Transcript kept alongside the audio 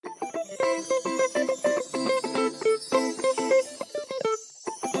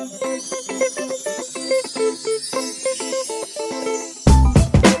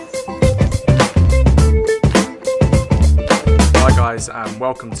And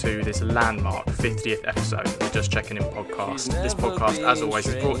welcome to this landmark 50th episode of the Just Checking In podcast. This podcast, as always,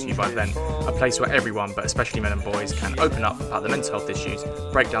 is brought to you by Vent, a place where everyone, but especially men and boys, can open up about their mental health issues,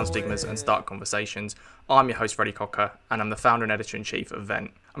 break down stigmas and start conversations. I'm your host, Freddie Cocker, and I'm the founder and editor-in-chief of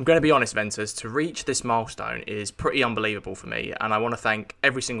Vent. I'm going to be honest, Venters, to reach this milestone is pretty unbelievable for me, and I want to thank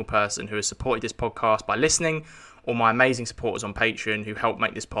every single person who has supported this podcast by listening, or my amazing supporters on Patreon who help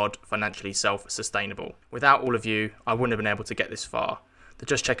make this pod financially self-sustainable. Without all of you, I wouldn't have been able to get this far. The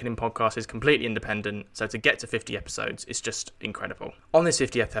Just Checking In podcast is completely independent, so to get to 50 episodes is just incredible. On this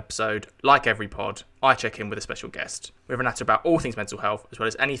 50th episode, like every pod, I check in with a special guest. We have a natter about all things mental health, as well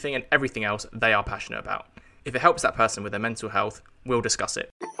as anything and everything else they are passionate about. If it helps that person with their mental health, we'll discuss it.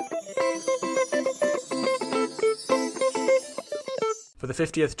 For the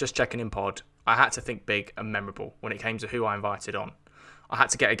 50th Just Checking In pod, I had to think big and memorable when it came to who I invited on. I had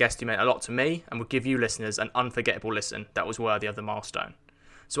to get a guest who meant a lot to me and would give you listeners an unforgettable listen that was worthy of the milestone.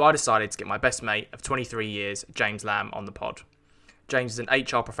 So I decided to get my best mate of 23 years, James Lamb, on the pod. James is an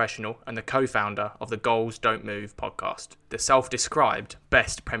HR professional and the co-founder of the Goals Don't Move podcast, the self-described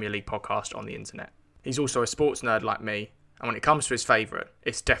best Premier League podcast on the internet. He's also a sports nerd like me, and when it comes to his favourite,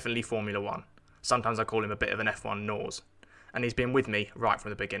 it's definitely Formula 1. Sometimes I call him a bit of an F1 nose. And he's been with me right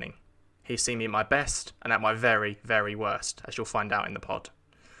from the beginning. He's seen me at my best and at my very, very worst, as you'll find out in the pod.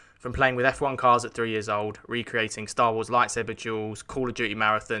 From playing with F1 cars at 3 years old, recreating Star Wars lightsaber duels, Call of Duty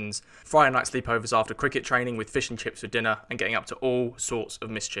marathons, Friday night sleepovers after cricket training with fish and chips for dinner, and getting up to all sorts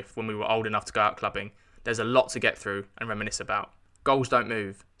of mischief when we were old enough to go out clubbing, there's a lot to get through and reminisce about. Goals don't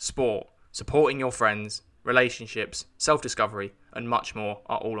move, sport, supporting your friends, relationships, self-discovery, and much more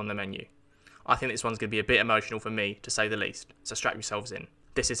are all on the menu. I think this one's going to be a bit emotional for me, to say the least, so strap yourselves in.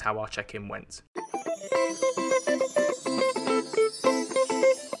 This is how our check-in went.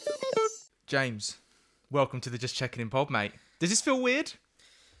 James, welcome to the Just Checking In pod, mate. Does this feel weird?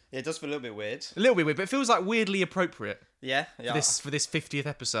 Yeah, it does feel a little bit weird. A little bit weird, but it feels like weirdly appropriate. Yeah. For this 50th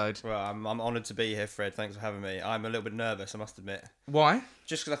episode. Well, I'm honoured to be here, Fred. Thanks for having me. I'm a little bit nervous, I must admit. Why?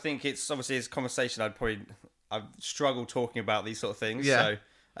 Just because I think it's obviously a conversation I've struggled talking about these sort of things. Yeah. So,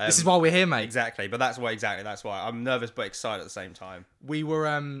 this is why we're here, mate. Exactly, but that's why I'm nervous but excited at the same time. We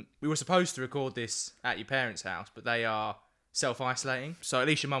were supposed to record this at your parents' house, but they are self-isolating, so at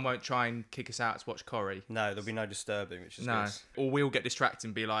least your mum won't try and kick us out to watch Corrie. No, there'll be no disturbing, which is good. Or we'll get distracted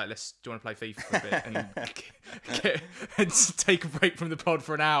and be like, do you want to play FIFA for a bit and take a break from the pod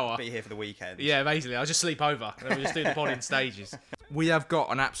for an hour. Be here for the weekend. Yeah, basically. I'll just sleep over and then we'll just do the pod in stages. We have got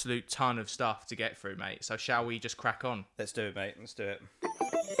an absolute ton of stuff to get through, mate, so shall we just crack on? Let's do it, mate. Let's do it.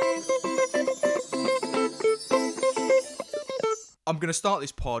 I'm going to start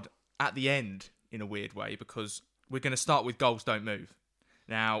this pod at the end in a weird way because we're going to start with Goals Don't Move.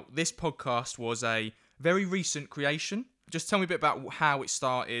 Now, this podcast was a very recent creation. Just tell me a bit about how it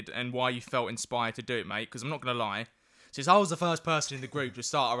started and why you felt inspired to do it, mate, because I'm not going to lie. Since I was the first person in the group to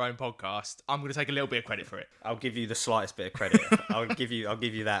start our own podcast, I'm going to take a little bit of credit for it. I'll give you the slightest bit of credit. I'll give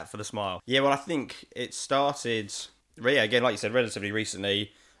you that for the smile. Yeah, well, I think it started, again, like you said, relatively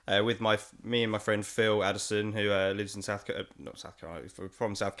recently. With me and my friend Phil Addison, who lives in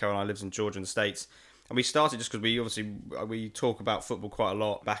from South Carolina, lives in Georgia in the States. And we started just because we talk about football quite a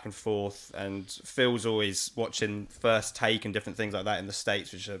lot, back and forth, and Phil's always watching First Take and different things like that in the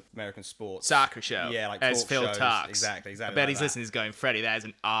States, which are American sports. Soccer show. Yeah, like as talk Phil shows. talks. Exactly. I bet he's listening, he's going, Freddie, that is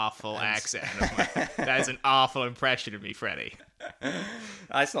an awful accent. That is an awful impression of me, Freddie.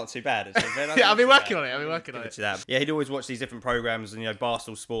 It's not too bad. I've been working on it. Yeah, he'd always watch these different programs, and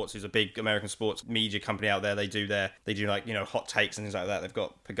Barstool Sports, who's a big American sports media company out there. They do like hot takes and things like that. They've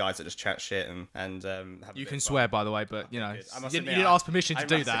got guys that just chat shit and have. You can swear, by the way, but you didn't ask permission to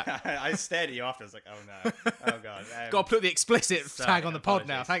do that. I stared at you after. I was like, oh no, oh god. Got to put the explicit tag on the pod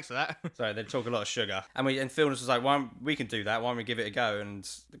now. Thanks for that. Sorry, they talk a lot of sugar, and Phil was like, we can do that. Why don't we give it a go? And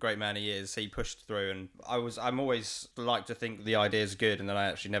the great man he is, he pushed through, and I'm always like to think the ideas are good, and then I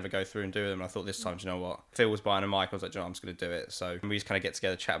actually never go through and do them. And I thought this time, do you know what? Phil was buying a mic. I was like, I'm just going to do it. So we just kind of get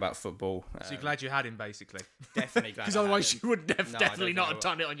together, chat about football. So you're glad you had him, basically. Definitely glad. Because otherwise you would definitely not have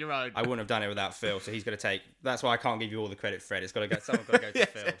done it on your own. I wouldn't have done it without Phil. So he's going to take. That's why I can't give you all the credit, Fred. It's got to go. Someone's got to go to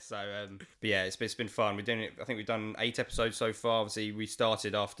Phil. So, but yeah, it's been fun. We're doing it. I think we've done 8 episodes so far. Obviously, we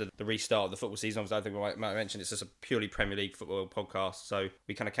started after the restart of the football season. Obviously, I think I might have mentioned it's just a purely Premier League football podcast. So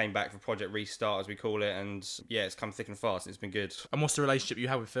we kind of came back for Project Restart, as we call it, and yeah, it's come thick and fast. It's been good. most. And what's the relationship you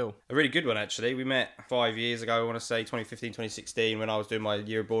have with Phil? A really good one, actually. We met 5 years ago, I want to say 2015, 2016, when I was doing my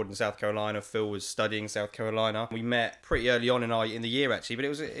year abroad in South Carolina. Phil was studying in South Carolina. We met pretty early on in the year, actually, but it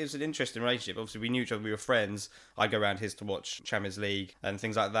was an interesting relationship. Obviously, we knew each other, we were friends. I'd go around his to watch Champions League and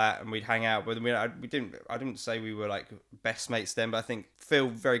things like that, and we'd hang out. But I didn't say we were like best mates then, but I think Phil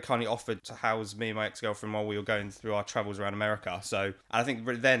very kindly offered to house me and my ex-girlfriend while we were going through our travels around America. So, and I think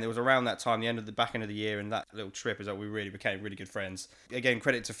then it was around that time, the back end of the year, and that little trip is that we really became really good friends. Again,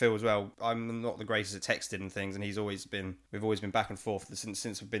 credit to Phil as well. I'm not the greatest at texting and things, and we've always been back and forth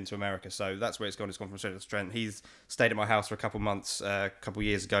since we've been to America. So that's where it's gone. It's gone from strength to strength. He's stayed at my house for a couple months, a couple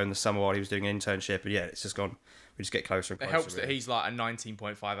years ago in the summer while he was doing an internship, and yeah, it's just gone. We just get closer and closer. It helps really. that he's like a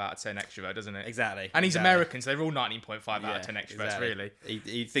 19.5 out of 10 extrovert, doesn't it? Exactly. And he's American, so they're all 19.5 out of 10 extroverts, exactly. Really.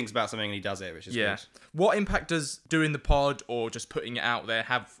 He thinks about something and he does it, which is good. What impact does doing the pod or just putting it out there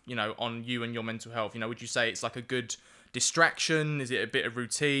have, on you and your mental health? Would you say it's like a good distraction? Is it a bit of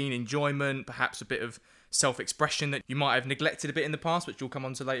routine, enjoyment, perhaps a bit of self-expression that you might have neglected a bit in the past, which you'll come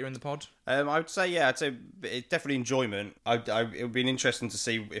on to later in the pod? I would say, it's definitely enjoyment. It would be interesting to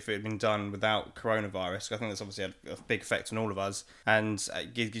see if it had been done without coronavirus. I think that's obviously had a big effect on all of us, and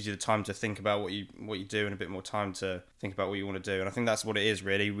it gives you the time to think about what you do, and a bit more time to think about what you want to do. And I think that's what it is,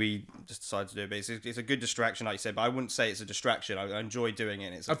 really. We just decided to do it, but it's a good distraction, like you said. But I wouldn't say it's a distraction. I enjoy doing it.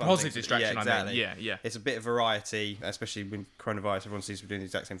 And it's a fun positive thing. distraction. Yeah, exactly. I mean. Yeah. It's a bit of variety, especially with coronavirus. Everyone seems to be doing the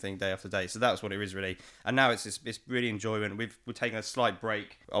exact same thing day after day. So that's what it is, really. And now it's really enjoyment. We're taking a slight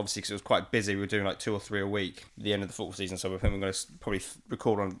break, obviously, because it was quite busy. We were doing like 2 or 3 a week at the end of the football season. So we're going to probably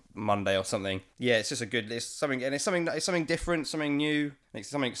record on Monday or something. Yeah, it's just it's something different, something new. It's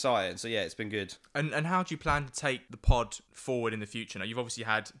something exciting. So yeah, it's been good. And how do you plan to take the pod forward in the future? Now, you've obviously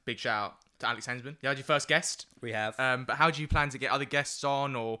had big shout out to Alex Hensman. You had your first guest. We have. But how do you plan to get other guests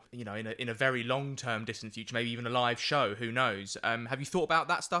on, or in a very long-term distant future, maybe even a live show? Who knows? Have you thought about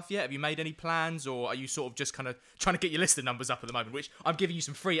that stuff yet? Have you made any plans, or are you sort of just kind of trying to get your listener numbers up at the moment? Which I'm giving you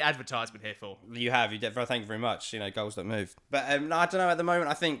some free advertisement here for. You have. Thank you very much. Goals don't move. But I don't know. At the moment,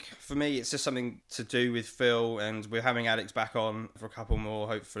 I think for me, it's just something to do with Phil, and we're having Alex back on for a couple more,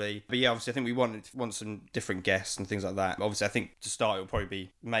 hopefully. But yeah, obviously, I think we want some different guests and things like that. Obviously, I think to start, it'll probably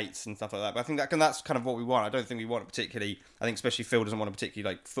be mates and stuff like that. But I think that's kind of what we want. I don't think we want a particularly. I think especially Phil doesn't want a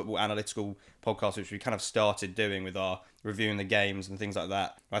particularly like football analytical podcast, which we kind of started doing with our reviewing the games and things like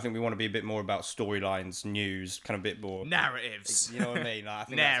that. I think we want to be a bit more about storylines, news, kind of a bit more narratives. You know what I mean? I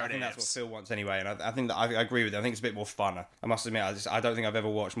think that's what Phil wants anyway, and I think that I agree with it. I think it's a bit more fun. I must admit, I don't think I've ever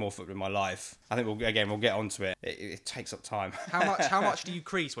watched more football in my life. I think we'll get onto it. It takes up time. How much do you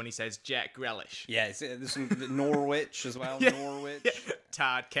crease when he says Jack Grealish? Yeah, there's some Norwich as well. Yeah. Norwich. Yeah.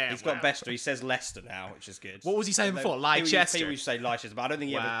 Todd Campbell. He's got Bester. He says Leicester now, which is good. What was he saying before? Leicester. People used to say Leicester, but I don't think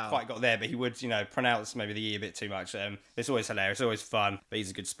he ever quite got there. But he would, pronounce maybe the E a bit too much. It's always hilarious. It's always fun. But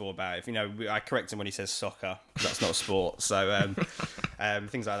he's a good sport about it. I correct him when he says soccer. That's not a sport. So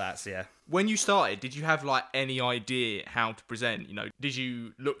things like that. So yeah. When you started, did you have any idea how to present? Did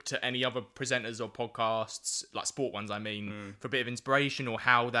you look to any other presenters or podcasts, like sport ones, I mean, for a bit of inspiration, or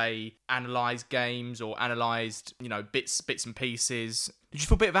how they analysed games or analysed, bits and pieces? Did you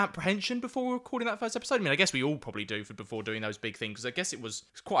feel a bit of apprehension before recording that first episode? I mean, I guess we all probably do before doing those big things, because I guess it's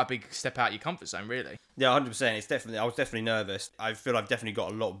quite a big step out of your comfort zone, really. Yeah, 100%. I was definitely nervous. I feel I've definitely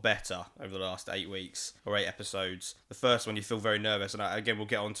got a lot better over the last 8 weeks or 8 episodes. The first one, you feel very nervous, and again, we'll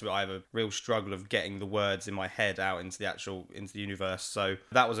get onto it. I have a real struggle of getting the words in my head out into the universe. So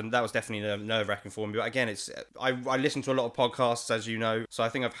that was definitely nerve-wracking for me. But again, I listen to a lot of podcasts, as you know, so I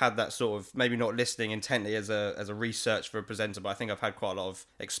think I've had that sort of, maybe not listening intently as a research for a presenter, but I think I've had quite a lot of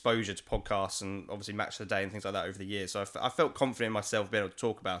exposure to podcasts and obviously Match of the Day and things like that over the years. So I felt confident in myself being able to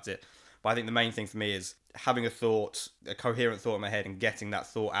talk about it. But I think the main thing for me is having a coherent thought in my head, and getting that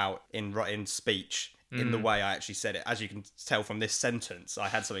thought out in speech in the way I actually said it. As you can tell from this sentence, I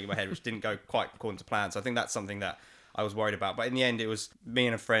had something in my head which didn't go quite according to plan. So I think that's something that I was worried about. But in the end, it was me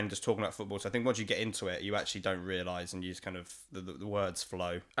and a friend just talking about football. So I think once you get into it, you actually don't realise, and you just kind of, the words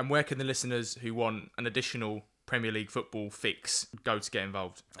flow. And where can the listeners who want an additional Premier League football fix go to get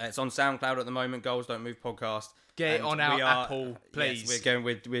involved? It's on SoundCloud at the moment, Goals Don't Move podcast. Get it on our Apple, please.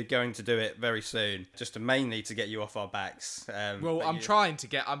 Yes, we're going to do it very soon, just mainly to get you off our backs. I'm trying to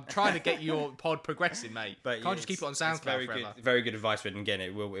get your pod progressing, mate. But can't just keep it on SoundCloud forever. Very good advice, and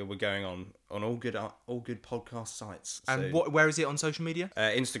again, we're going on all good podcast sites. And where is it on social media?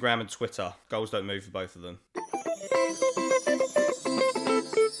 Instagram and Twitter. Goals Don't Move for both of them.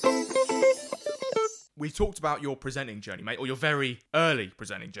 We talked about your presenting journey, mate, or your very early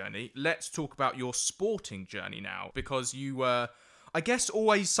presenting journey. Let's talk about your sporting journey now, because you were I guess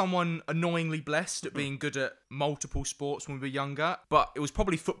always someone annoyingly blessed at being good at multiple sports when we were younger, but it was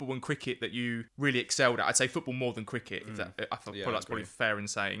probably football and cricket that you really excelled at. I'd say football more than cricket. I thought that's probably fair in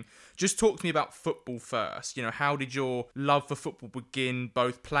saying. Just talk to me about football first. You know, how did your love for football begin,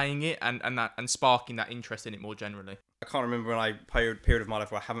 both playing it and sparking that interest in it more generally? I can't remember when I period of my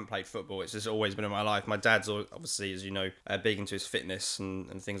life where I haven't played football. It's just always been in my life. My dad's obviously, as you know, big into his fitness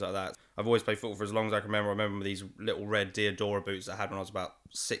and things like that. I've always played football for as long as I can remember. I remember these little red Diodora boots I had when I was about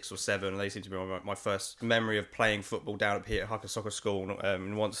 6 or 7, and they seem to be my first memory of playing football down at Peter Hucker Soccer School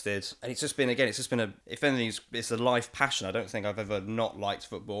in Wanstead. And it's just been if anything, it's a life passion. I don't think I've ever not liked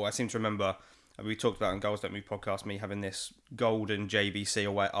football. I seem to remember, we talked about in Goals Don't Move podcast, me having this golden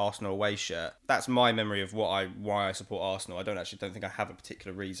JBC Arsenal away shirt. That's my memory of why I support Arsenal. I don't think I have a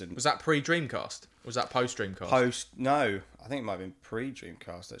particular reason. Was that pre-Dreamcast? Was that post-Dreamcast? No. I think it might have been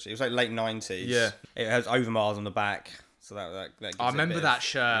pre-Dreamcast, actually. It was like late 90s. Yeah. It has Overmars on the back. So that gives I remember that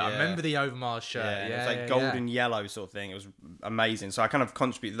shirt. Yeah. I remember the Overmars shirt. Yeah, it was like golden yellow sort of thing. It was amazing. So I kind of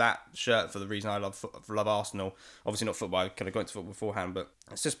contribute that shirt for the reason I love Arsenal. Obviously not football. I kind of got into football beforehand, but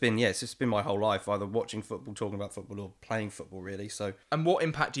it's just been my whole life, either watching football, talking about football, or playing football, really. So. And what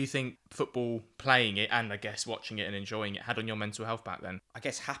impact do you think football, playing it, and I guess watching it and enjoying it, had on your mental health back then? I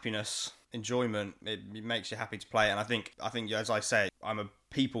guess happiness, enjoyment. It makes you happy to play, and I think as I say, I'm a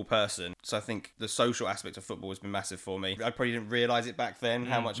people person, so I think the social aspect of football has been massive for me. I probably didn't realise it back then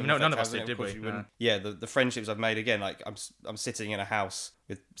how much. None of us did we? No. Yeah, the friendships I've made, again, like I'm sitting in a house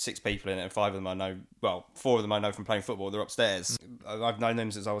with 6 people in it, and 5 of them I know. Well, 4 of them I know from playing football. They're upstairs. I've known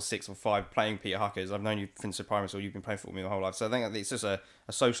them since I was 6 or 5 playing Peter Huckers. I've known you since primary school. You've been playing football with me my whole life. So I think it's just a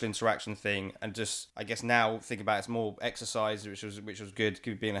social interaction thing, and just, I guess now think about it, it's more exercise, which was good.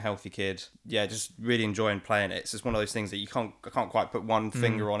 Being a healthy kid, yeah, just really enjoying playing it. It's just one of those things that I can't quite put one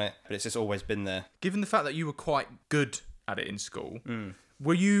finger on it, but it's just always been there. Given the fact that you were quite good at it in school,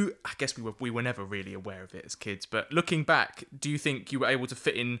 were you, I guess we were never really aware of it as kids, but looking back, do you think you were able to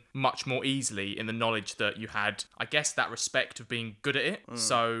fit in much more easily in the knowledge that you had, I guess, that respect of being good at it?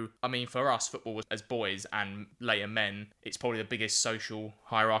 So, I mean, for us, football was, as boys and later men, it's probably the biggest social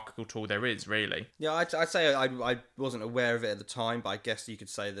hierarchical tool there is, really. Yeah, I'd say I wasn't aware of it at the time, but I guess you could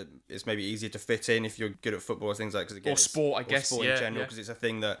say that it's maybe easier to fit in if you're good at football or things like that. Or sport, I guess, sport in general, because it's a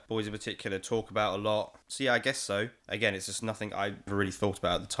thing that boys in particular talk about a lot. So yeah, I guess so. Again, it's just nothing I really thought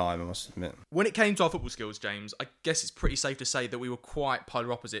about at the time, I must admit. When it came to our football skills, James, I guess it's pretty safe to say that we were quite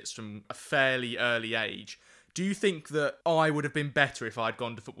polar opposites from a fairly early age. Do you think that I would have been better if I'd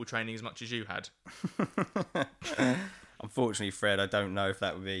gone to football training as much as you had? Unfortunately, Fred, I don't know if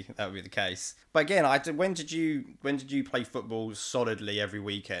that would be the case. But again, when did you play football solidly every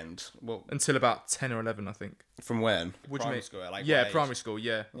weekend? Well, until about 10 or 11, I think. From when? Primary school, primary school.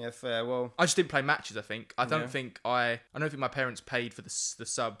 Yeah. Yeah, fair. Well, I just didn't play matches. I think. I don't think my parents paid for the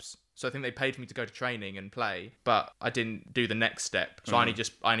subs. So I think they paid for me to go to training and play, but I didn't do the next step. So I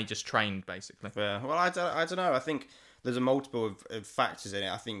only just trained, basically. Fair. Well, I don't know. I think there's a multiple of factors in it.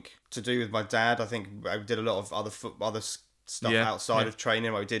 I think to do with my dad. I think I did a lot of other stuff outside of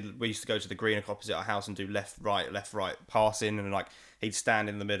training. We used to go to the green opposite our house and do left right passing, and like he'd stand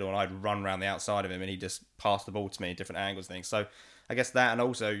in the middle and I'd run around the outside of him and he'd just pass the ball to me at different angles and things. So I guess that, and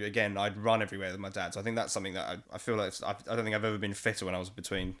also again I'd run everywhere with my dad. So I think that's something that I feel like I don't think I've ever been fitter when I was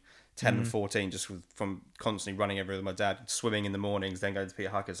between 10 and 14, just from constantly running everywhere with my dad, swimming in the mornings, then going to Peter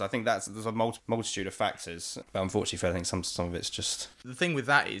Huckers. So I think there's a multitude of factors. But unfortunately, I think some of it's just... The thing with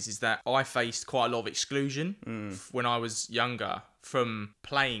that is that I faced quite a lot of exclusion when I was younger from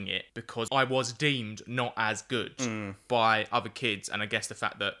playing it, because I was deemed not as good by other kids, and I guess the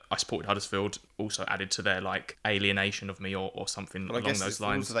fact that I supported Huddersfield also added to their like alienation of me or something along those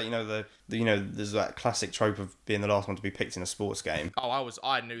lines. Also that there's that classic trope of being the last one to be picked in a sports game.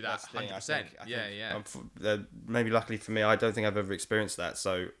 I knew that 100%. Yeah. Maybe luckily for me, I don't think I've ever experienced that,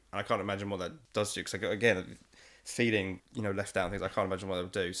 so I can't imagine what that does to you. Because again, feeling left out and things, I can't imagine what they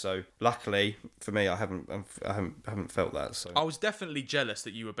would do. So luckily for me, I haven't felt that. So I was definitely jealous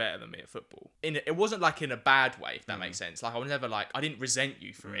that you were better than me at football. It wasn't like in a bad way, if that makes sense. Like I was never like, I didn't resent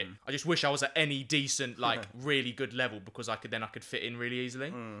you for it. I just wish I was at any decent, like really good level, because I could fit in really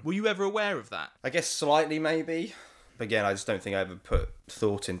easily. Were you ever aware of that? I guess slightly, maybe. Again, I just don't think I ever put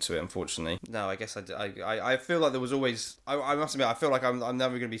thought into it, unfortunately. No, I guess I feel like there was always... I must admit, I feel like I'm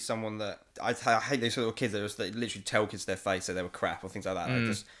never going to be someone that... I hate these little kids that literally tell kids to their face that they were crap or things like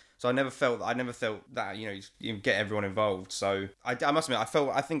that. So I never felt that, you get everyone involved. So I must admit,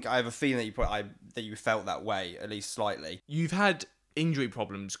 I think I have a feeling that you felt that way, at least slightly. You've had injury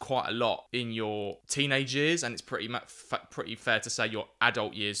problems quite a lot in your teenage years, and it's pretty fair to say your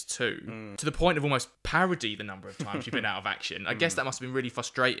adult years too, to the point of almost parody the number of times you've been out of action. I guess that must have been really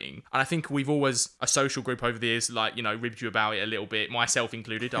frustrating. And I think we've always, a social group over the years, like, you know, ribbed you about it a little bit, myself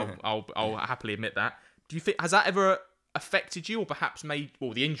included. I'll happily admit that. Do you think, has that ever affected you, or perhaps made,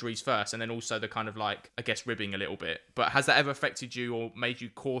 well, the injuries first and then also the kind of like, I guess, ribbing a little bit, but has that ever affected you or made you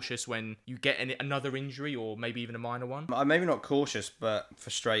cautious when you get another injury, or maybe even a minor one? I'm maybe not cautious, but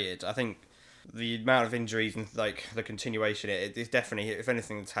frustrated. I think the amount of injuries and like the continuation, it's definitely, if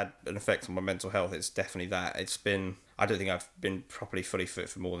anything, that's had an effect on my mental health, it's definitely that. It's been, I don't think I've been properly fully fit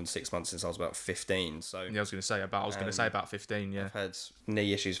for more than 6 months since I was about 15. So Yeah, I was going to say about 15. Yeah, I've had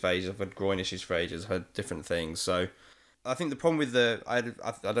knee issues for ages, I've had groin issues for ages, I've had different things. So I think the problem with I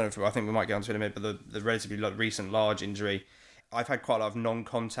don't know if, I think we might get onto it in a minute, but the relatively recent large injury, I've had quite a lot of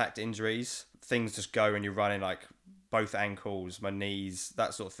non-contact injuries. Things just go when you're running, like both ankles, my knees,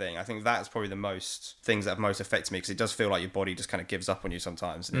 that sort of thing. I think that's probably the most things that have most affected me, because it does feel like your body just kind of gives up on you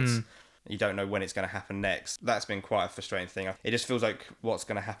sometimes, and you don't know when it's going to happen next. That's been quite a frustrating thing. It just feels like what's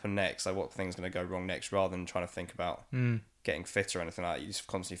going to happen next, like what thing's going to go wrong next, rather than trying to think about getting fit or anything like that. You just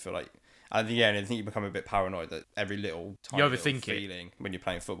constantly feel like, at the end, I think you become a bit paranoid that every little tiny you overthink little feeling when you're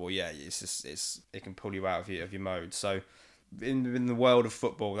playing football, it can pull you out of your mode. So in the world of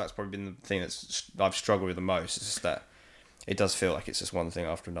football, that's probably been the thing that's I've struggled with the most. It's just that it does feel like it's just one thing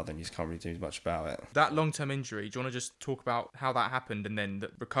after another, and you just can't really do much about it. That long-term injury, do you want to just talk about how that happened and then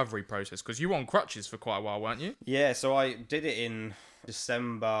the recovery process? Because you were on crutches for quite a while, weren't you? Yeah, so I did it in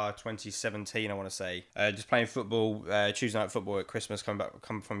December 2017, I want to say. Just playing football, Tuesday night football at Christmas,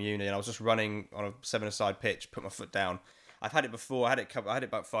 coming from uni, and I was just running on a 7-a-side pitch, put my foot down. I've had it before. I had it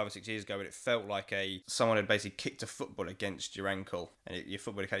about 5 or 6 years ago, and it felt like someone had basically kicked a football against your ankle, and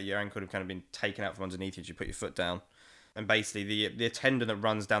your ankle had kind of been taken out from underneath you as you put your foot down. And basically, the tendon that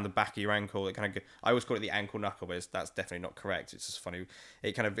runs down the back of your ankle, I always call it the ankle knuckle, but that's definitely not correct. It's just funny.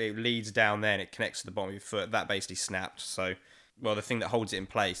 It leads down there and it connects to the bottom of your foot. That basically snapped. So, well, the thing that holds it in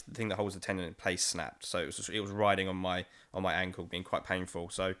place, the thing that holds the tendon in place, snapped. So it was riding on my ankle, being quite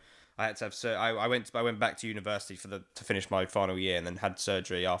painful. So I had to have I went back to university to finish my final year, and then had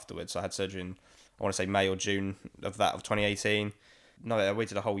surgery afterwards. So I had surgery in, I want to say, May or June of 2018. No, I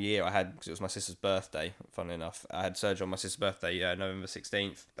waited a whole year. Because it was my sister's birthday, funnily enough. I had surgery on my sister's birthday, November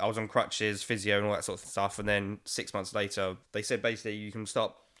 16th. I was on crutches, physio and all that sort of stuff. And then 6 months later, they said basically you can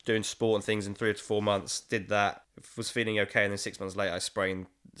start doing sport and things in 3 to 4 months. Did that, was feeling okay. And then 6 months later, I sprained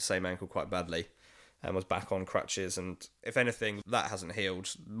the same ankle quite badly and was back on crutches. And if anything, that hasn't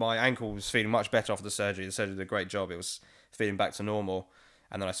healed. My ankle was feeling much better after the surgery. The surgery did a great job. It was feeling back to normal.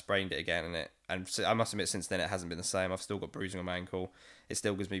 And then I sprained it again, and I must admit, since then it hasn't been the same. I've still got bruising on my ankle. It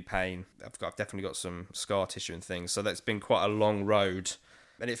still gives me pain. I've definitely got some scar tissue and things. So that's been quite a long road,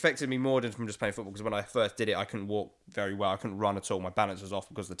 and it affected me more than from just playing football. Because when I first did it, I couldn't walk very well. I couldn't run at all. My balance was off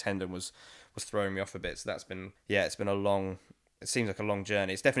because the tendon was throwing me off a bit. So it's been a long. It seems like a long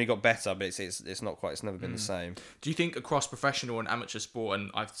journey. It's definitely got better, but it's not quite. It's never been the same. Do you think across professional and amateur sport, and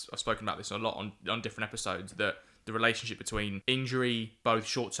I've spoken about this a lot on different episodes, that the relationship between injury, both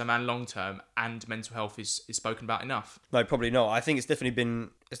short-term and long-term, and mental health is spoken about enough? No, probably not. I think it's definitely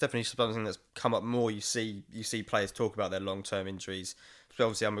something that's come up more. You see players talk about their long-term injuries. So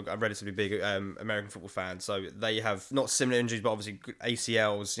obviously, I'm a relatively big American football fan, so they have not similar injuries, but obviously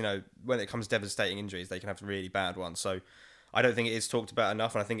ACLs. You know, when it comes to devastating injuries, they can have really bad ones. So I don't think it is talked about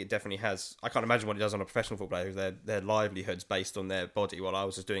enough, and I think it definitely has. I can't imagine what it does on a professional football player, their livelihoods based on their body, while I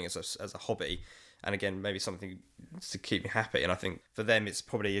was just doing it as a hobby. And again, maybe something to keep me happy. And I think for them, it's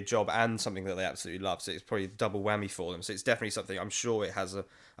probably a job and something that they absolutely love. So it's probably a double whammy for them. So it's definitely something, I'm sure it has a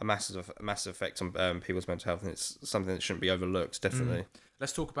massive effect on people's mental health. And it's something that shouldn't be overlooked, definitely.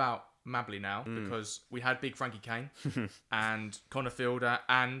 Let's talk about Mabley now, because we had big Frankie Kane and Connor Fielder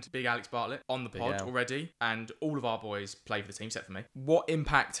and big Alex Bartlett on the pod already, and all of our boys play for the team, except for me. What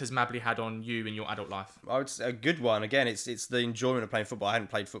impact has Mabley had on you in your adult life? I would say a good one. Again, it's the enjoyment of playing football. I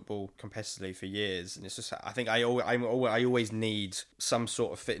hadn't played football competitively for years, and it's just, I think I always need some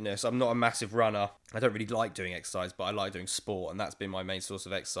sort of fitness. I'm not a massive runner. I don't really like doing exercise, but I like doing sport, and that's been my main source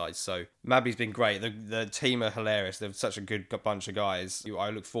of exercise. So Mabley's been great. The team are hilarious. They're such a good bunch of guys. I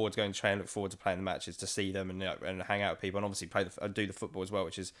look forward to going to train. Look forward to playing the matches, to see them and hang out with people, and obviously do the football as well,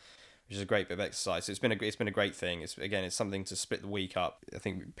 which is which is a great bit of exercise. So it's been a great thing. It's something to split the week up. I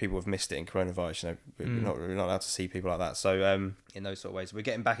think people have missed it in coronavirus. We're not allowed to see people like that. So in those sort of ways, we're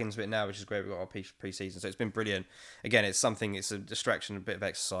getting back into it now, which is great. We've got our pre-season, so it's been brilliant. Again, it's a distraction, a bit of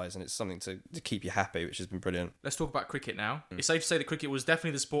exercise, and it's something to keep you happy, which has been brilliant. Let's talk about cricket now. It's safe to say that cricket was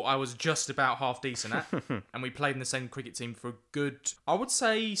definitely the sport I was just about half decent at, and we played in the same cricket team for a good, I would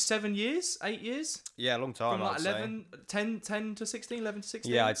say 7 years, 8 years. Yeah, a long time. From like 10 to 16, 11 to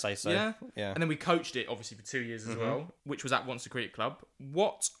 16. Yeah, I'd say so. Yeah. Yeah. And then we coached it obviously for 2 years as well, which was at Once Cricket Club.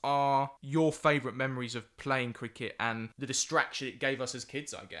 What are your favourite memories of playing cricket and the distraction it gave us as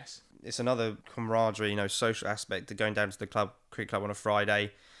kids, I guess? It's another camaraderie, social aspect of going down to the cricket club on a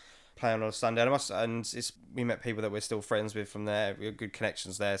Friday, playing on a Sunday, we met people that we're still friends with from there. We have good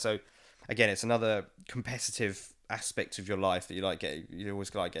connections there. So again, it's another competitive aspect of your life that you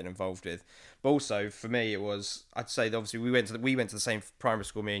always like getting involved with. But also for me, it was, I'd say that obviously we went to the same primary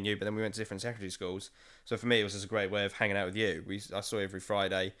school, me and you, but then we went to different secondary schools. So for me, it was just a great way of hanging out with you. I saw you every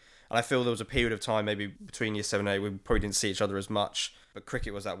Friday, and I feel there was a period of time maybe between year 7 and 8 we probably didn't see each other as much. But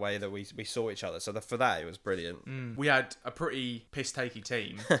cricket was that way that we saw each other. So for that, it was brilliant. We had a pretty piss-takey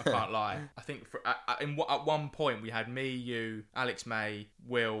team, I can't lie. I think at one point we had me, you, Alex May,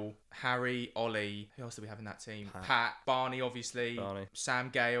 Will, Harry, Ollie. Who else did we have in that team? Pat, Barney, obviously. Sam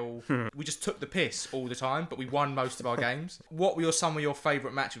Gale. We just took the piss all the time, but we won most of our games. What were some of your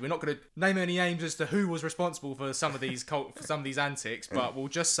favourite matches? We're not going to name any names as to who was responsible for some of these antics, but we'll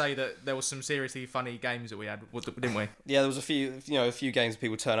just say that there was some seriously funny games that we had, didn't we? Yeah, there was a few games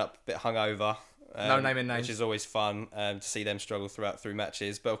people turn up a bit hungover. No naming names. Which is always fun to see them struggle through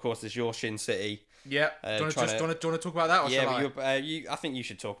matches. But of course, there's your Shin City. Yeah. Do you want to talk about that? Or I think you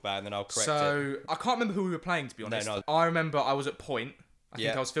should talk about it, and then I'll correct it. So I can't remember who we were playing, to be honest. No. I remember I was at point. I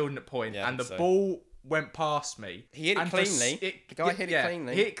think I was fielding at point, and the ball went past me. He hit it cleanly. The guy hit it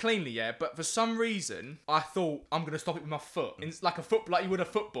cleanly. He hit it cleanly, yeah. But for some reason, I thought I'm gonna stop it with my foot. It's like like you would a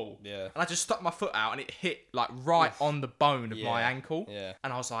football. Yeah. And I just stuck my foot out, and it hit like right on the bone of my ankle. Yeah.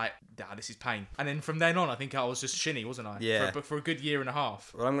 And I was like, this is pain. And then from then on, I think I was just shinny, wasn't I? Yeah. For a good year and a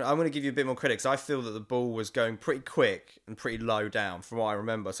half. Well, I'm going to give you a bit more credit, because I feel that the ball was going pretty quick and pretty low down, from what I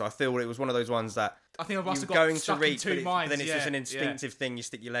remember. So I feel it was one of those ones that I think I must have got going stuck to reach, in two minds. But then it's just an instinctive thing. You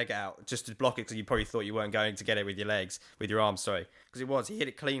stick your leg out just to block it, because you probably thought you weren't going to get it with your arms. Sorry, because he hit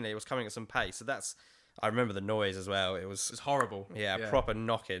it cleanly. It was coming at some pace. So I remember the noise as well. It was horrible. Yeah, proper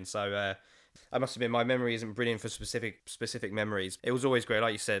knocking. So I must admit, my memory isn't brilliant for specific memories. It was always great,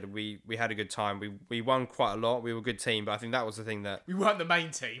 like you said. We had a good time. We won quite a lot. We were a good team, but I think that was the thing that we weren't the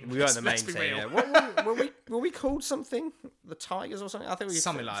main team. We weren't the main team. Yeah. Were we called something? The Tigers or something? I think we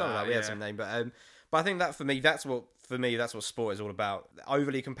something like that. We had some name, but I think that for me, that's what sport is all about.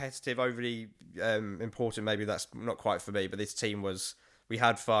 Overly competitive, overly important. Maybe that's not quite for me. But this team we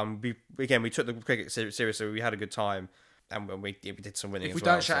had fun. We took the cricket seriously. We had a good time. And when we did some winning. If we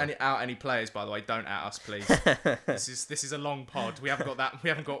don't shout out any players, by the way, don't at us, please. This is a long pod. We haven't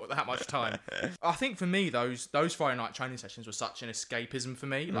got that much time. I think for me, those Friday night training sessions were such an escapism for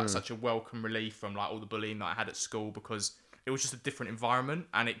me, like such a welcome relief from like all the bullying that I had at school, because it was just a different environment,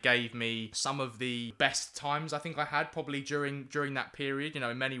 and it gave me some of the best times I think I had probably during that period.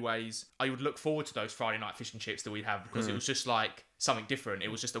 In many ways, I would look forward to those Friday night fish and chips that we'd have, because it was just like something different. It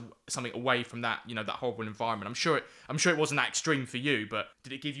was just something away from that, that horrible environment. I'm sure it wasn't that extreme for you, but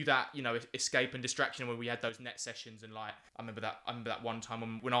did it give you that, escape and distraction when we had those net sessions? And like, I remember that one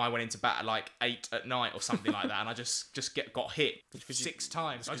time when I went into bat at like 8 at night or something like that, and I just got hit 6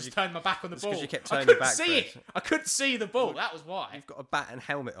 times. I just turned my back on the ball. You kept turning your back. I couldn't see the ball. That was why. You've got a bat and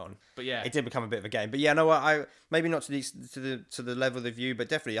helmet on. But yeah, it did become a bit of a game. But yeah, no, I maybe not to the level of you, but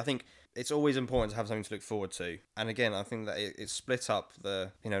definitely I think it's always important to have something to look forward to. And again, I think that it split up the,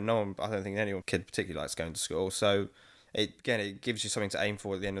 I don't think any kid particularly likes going to school. So it gives you something to aim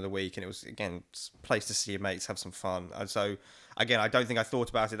for at the end of the week. And it was, again, a place to see your mates, have some fun. And so, again, I don't think I thought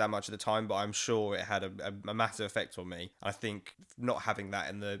about it that much at the time, but I'm sure it had a massive effect on me. I think not having that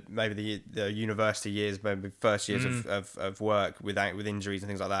in the university years, maybe first years of work with injuries and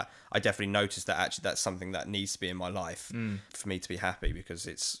things like that, I definitely noticed that actually that's something that needs to be in my life for me to be happy, because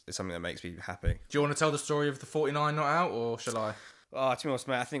it's something that makes me happy. Do you want to tell the story of the 49 not out, or shall I? Oh, to be honest,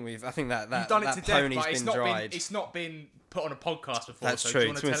 mate, I think that you've done it to death, but been dried. It's not been put on a podcast before. That's so true. Do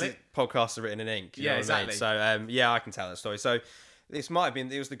you want to tell it? Podcasts are written in ink. Yeah, exactly. So I can tell that story. So it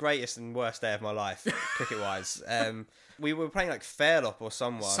was the greatest and worst day of my life, cricket wise. We were playing like Fairlop or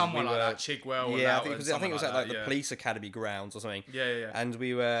someone. Someone like that, Chigwell. Yeah, I think it was at the police academy grounds or something. Yeah.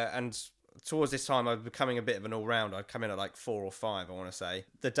 And towards this time, I was becoming a bit of an all-rounder. I'd come in at like 4 or 5, I want to say.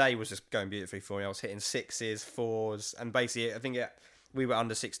 The day was just going beautifully for me. I was hitting 6s, 4s, and basically, I think we were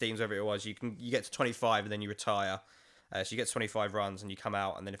under 16s, whatever it was. You get to 25 and then you retire. So you get 25 runs and you come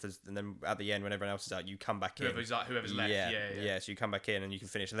out, and then at the end when everyone else is out, you come back in. Whoever's left. Yeah. So you come back in and you can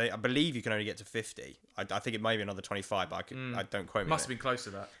finish. And I believe you can only get to 50. I think it may be another 25, but I don't quote me. Must have been close to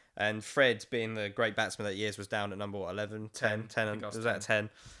that. And Fred, being the great batsman that years, was down at number 11, 10, and was at 10.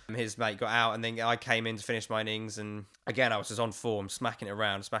 His mate got out, and then I came in to finish my innings, and again I was just on form, smacking it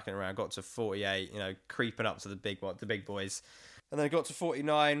around, got to 48, creeping up to the big boys. And then I got to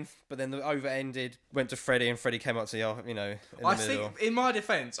 49, but then the over ended, went to Freddie, and Freddie came up to in the middle. I think, in my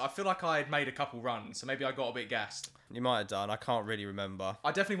defence, I feel like I had made a couple runs, so maybe I got a bit gassed. You might have done. I can't really remember.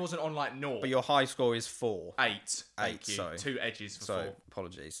 I definitely wasn't on like 0. But your high score is 4. 8. Thank you. Sorry. 2 edges for 4.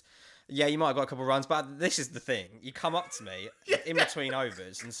 Apologies. Yeah, you might have got a couple of runs, but this is the thing. You come up to me in between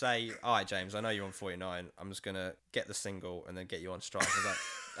overs and say, all right, James, I know you're on 49. I'm just going to get the single and then get you on strike.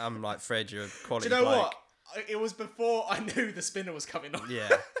 I'm like, Fred, you're a quality Do you know bloke. what? It was before I knew the spinner was coming on. Yeah.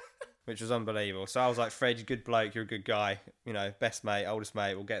 Which was unbelievable. So I was like, Fred, you're a good bloke, you're a good guy, best mate, oldest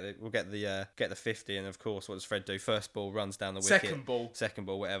mate. We'll get the 50, and of course, what does Fred do? First ball, runs down the wicket. Second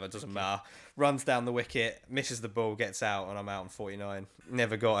ball, whatever, doesn't matter. Runs down the wicket, misses the ball, gets out, and I'm out on 49.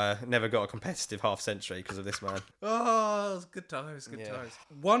 Never got a competitive half century because of this man. Oh, it was good times.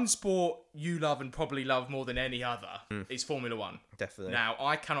 One sport you love and probably love more than any other is Formula 1. Definitely. Now,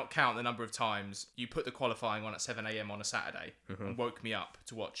 I cannot count the number of times you put the qualifying on at 7 a.m. on a Saturday and woke me up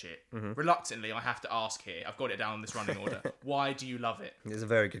to watch it. Reluctantly, I have to ask here, I've got it down in this running order, why do you love it? It's a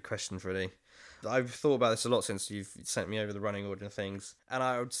very good question, Freddie. I've thought about this a lot since you've sent me over the running order and things, and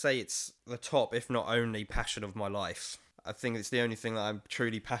I would say it's the top, if not only, passion of my life. I think it's the only thing that I'm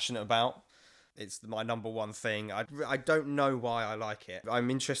truly passionate about. It's my number one thing. I don't know why I like it. I'm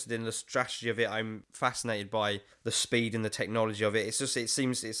interested in the strategy of it. I'm fascinated by the speed and the technology of it. It's just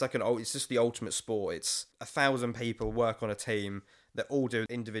the ultimate sport. It's 1,000 people work on a team that all do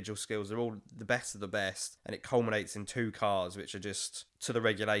individual skills. They're all the best of the best, and it culminates in 2 cars which are just, to the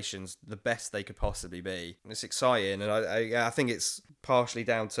regulations, the best they could possibly be. And it's exciting, and I think it's partially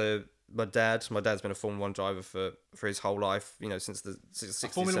down to my dad. My dad's been a Formula 1 driver for his whole life, since the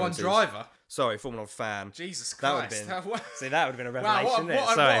 60s, Formula 1 70s. driver? Sorry, Formula 1 fan. Jesus That Christ. would have been a revelation. Wow,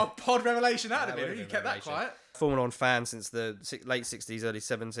 what a pod revelation that would have been. You kept that quiet. Formula 1 fan since the late 60s, early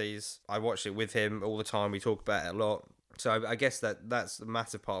 70s. I watched it with him all the time. We talk about it a lot. So I guess that's a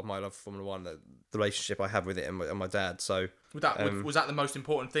massive part of my love for Formula 1, the relationship I have with it and my dad. So was that the most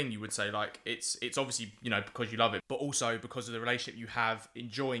important thing, you would say? Like, it's obviously, because you love it, but also because of the relationship you have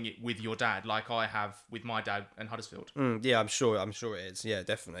enjoying it with your dad, like I have with my dad and Huddersfield. Yeah, I'm sure it is. Yeah,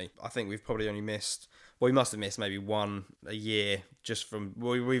 definitely. I think we've probably only missed, we must have missed maybe one a year just from,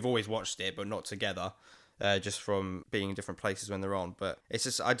 we've always watched it, but not together. Just from being in different places when they're on, but it's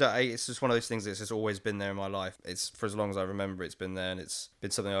just it's just one of those things that's just always been there in my life. It's for as long as I remember, it's been there, and it's been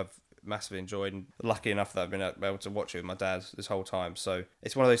something I've massively enjoyed, and lucky enough that I've been able to watch it with my dad this whole time. So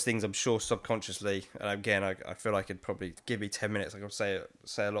it's one of those things I'm sure subconsciously, and again I feel like it'd probably give me 10 minutes, I could say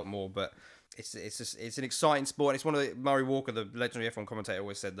a lot more, but it's an exciting sport. It's one of Murray Walker, the legendary F1 commentator,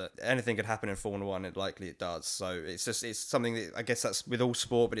 always said that anything could happen in Formula 1, and likely it does. So it's something that, I guess that's with all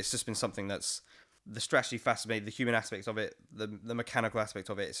sport, but it's just been something that's, the strategy fascinates me, the human aspects of it, the mechanical aspect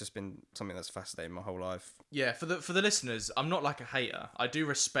of it. It's just been something that's fascinating my whole life. Yeah, for the listeners, I'm not like a hater. I do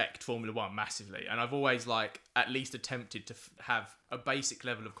respect Formula 1 massively, and I've always at least attempted to have a basic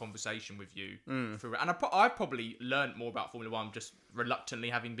level of conversation with you. And I've probably learned more about Formula 1 just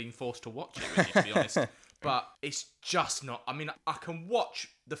reluctantly having been forced to watch it with you, to be honest. But it's just not... I mean, I can watch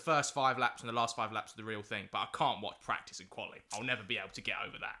the first 5 laps and the last 5 laps of the real thing, but I can't watch practice and quali. I'll never be able to get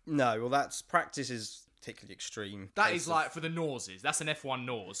over that. No, well, practice is particularly extreme. That is for the nauses. That's an F1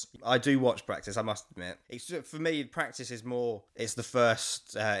 nause. I do watch practice, I must admit. For me, practice is more... It's the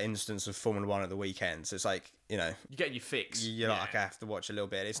first instance of Formula 1 at the weekend. So it's like, You're getting your fix. I have to watch a little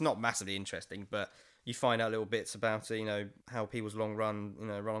bit. It's not massively interesting, but... You find out little bits about how people's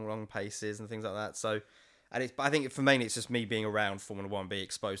long paces and things like that. So, I think for me, it's just me being around Formula 1, being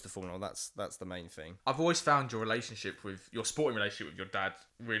exposed to Formula 1. That's the main thing. I've always found your sporting relationship with your dad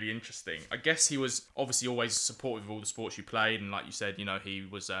really interesting. I guess he was obviously always supportive of all the sports you played, and like you said, he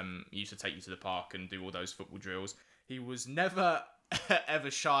was he used to take you to the park and do all those football drills. He was never ever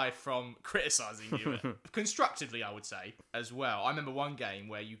shy from criticising you constructively, I would say, as well. I remember one game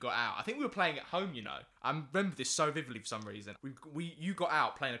where you got out. I think we were playing at home, I remember this so vividly for some reason. You got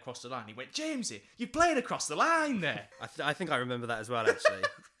out playing across the line. He went, Jamesy, you're playing across the line there. I think I remember that as well, actually.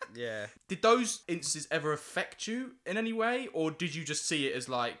 Yeah. Did those instances ever affect you in any way? Or did you just see it as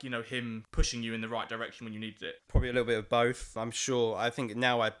him pushing you in the right direction when you needed it? Probably a little bit of both, I'm sure. I think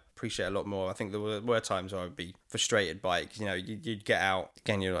now I appreciate a lot more. I think there were times where I'd be frustrated by it. You'd get out,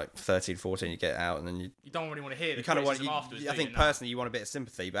 again, you're like 13, 14, you get out, and then you don't really want to hear the kind of want. afterwards. I think personally, you want a bit of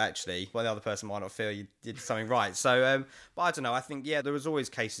sympathy, but actually, well, the other person might not feel you did something right. So, but I don't know. I think there was always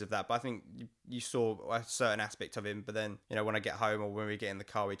cases of that, but I think you saw a certain aspect of him. But then, when I get home or when we get in the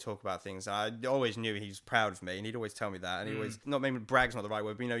car, we talk about things. And I always knew he was proud of me, and he'd always tell me that. And he always, not maybe brag's not the right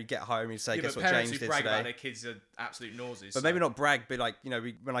word, but you get home, he'd say, "Guess what James did today." Parents who brag about their kids are absolute noses. But maybe not brag, but like,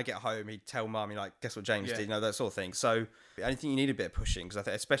 when I get home, he'd tell mum, like, "Guess what James did," that sort of thing. So I think you need a bit of pushing, because I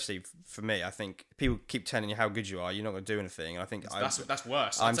think, especially for me, I think people keep telling you how good you are, you're not going to do anything. And I think that's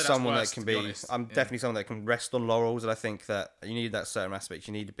worse. I'm someone that can be. I'm definitely someone that can rest on laurels, and I think that you need that certain aspect.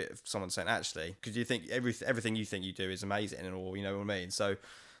 You need a bit of someone saying, actually, because you think everything you think you do is amazing and all, you know what I mean? So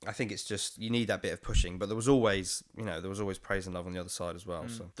I think it's just, you need that bit of pushing, but there was always praise and love on the other side as well.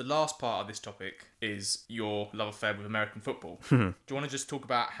 So the last part of this topic is your love affair with American football. Do you want to just talk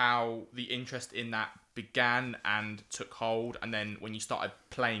about how the interest in that began and took hold, and then when you started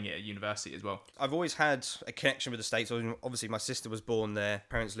playing it at university as well? I've always had a connection with the States. Obviously, my sister was born there.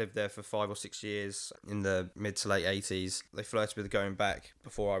 Parents lived there for 5 or 6 years in the mid to late 80s. They flirted with going back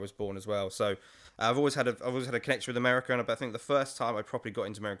before I was born as well. So I've always had a connection with America, and I think the first time I properly got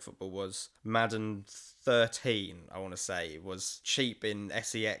into American football was Madden 13, I want to say. It was cheap in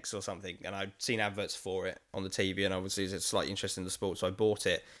SEX or something, and I'd seen adverts for it on the TV, and I was slightly interested in the sport, so I bought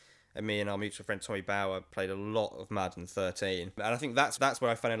it. And me and our mutual friend Tommy Bauer played a lot of Madden 13. And I think that's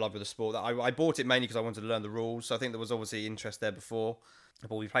where I fell in love with the sport. I bought it mainly because I wanted to learn the rules. So I think there was obviously interest there before.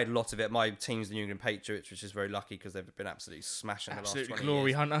 But we played a lot of it. My team's the New England Patriots, which is very lucky because they've been absolutely smashing the last 20 years.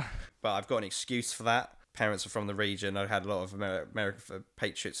 Glory hunter. But I've got an excuse for that. Parents are from the region. I had a lot of American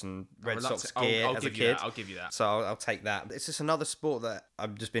Patriots and Red Sox gear as a kid. I'll give you that. So I'll take that. It's just another sport that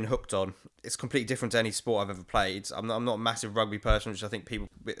I've just been hooked on. It's completely different to any sport I've ever played. I'm not a massive rugby person, which I think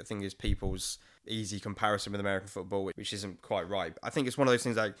people's easy comparison with American football, which isn't quite right. I think it's one of those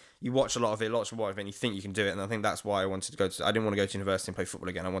things like you watch a lot of it, and you think you can do it. And I think that's why I wanted to I didn't want to go to university and play football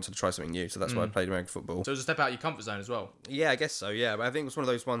again. I wanted to try something new. So that's why I played American football. So it was a step out of your comfort zone as well? Yeah, I guess so, yeah. But I think it's one of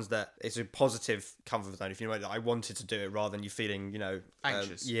those ones that it's a positive comfort zone. If you know, I wanted to do it rather than you feeling,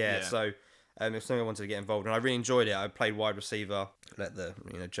 anxious. So it's something I wanted to get involved in. I really enjoyed it. I played wide receiver, let the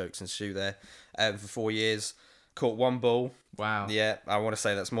jokes ensue there, for 4 years. Caught one ball. Wow. Yeah, I want to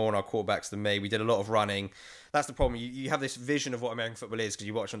say that's more on our quarterbacks than me. We did a lot of running. That's the problem. You have this vision of what American football is because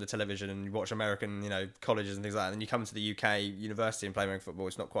you watch on the television and you watch American, colleges and things like that. And then you come to the UK university and play American football.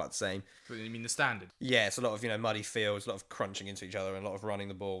 It's not quite the same. But you mean the standard? Yeah, it's a lot of muddy fields, a lot of crunching into each other, and a lot of running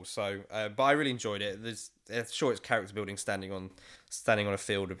the ball. So, but I really enjoyed it. It's character building standing on a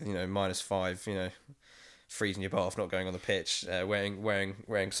field of -5, freezing your butt off, not going on the pitch, wearing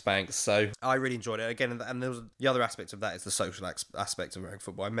Spanx. So I really enjoyed it. Again, and there was the other aspect of that is the social aspect of American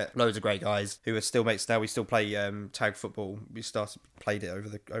football. I met loads of great guys who are still mates now. We still play tag football. We played it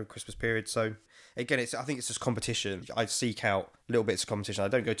over Christmas period. So again, I think it's just competition. I seek out little bits of competition. I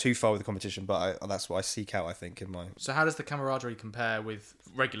don't go too far with the competition, but that's what I seek out, I think, in my... So how does the camaraderie compare with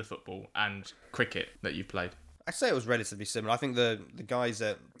regular football and cricket that you've played? I'd say it was relatively similar. I think the guys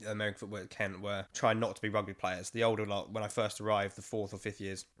at American football at Kent were trying not to be rugby players. The older lot, when I first arrived, the 4th or 5th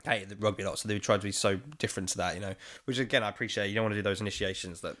years, hated the rugby lot, so they tried to be so different to that, Which, again, I appreciate. You don't want to do those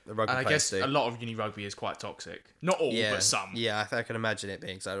initiations that the rugby players do. And I guess a lot of uni rugby is quite toxic. Not all, but some. Yeah, I can imagine it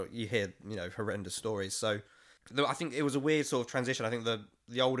being. So you hear, horrendous stories. So I think it was a weird sort of transition. I think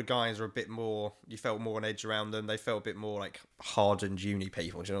the older guys are a bit more... You felt more on edge around them. They felt a bit more like hardened uni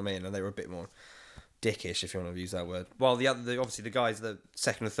people, do you know what I mean? And they were a bit more... dickish, if you want to use that word. While obviously the guys, the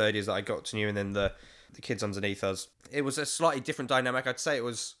second and third years that I got to know, and then the kids underneath us, it was a slightly different dynamic. I'd say it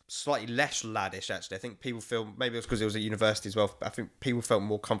was slightly less laddish, actually. I think people feel, maybe it was because it was at university as well, but I think people felt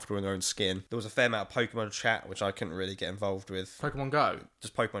more comfortable in their own skin. There was a fair amount of Pokemon chat, which I couldn't really get involved with. Pokemon Go?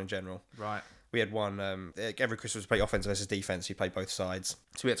 Just Pokemon in general. Right. We had one, every Christmas we played offense versus defense, you played both sides.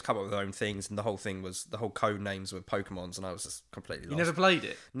 So we had to come up with our own things, and the whole code names were Pokemons, and I was just completely lost. You never played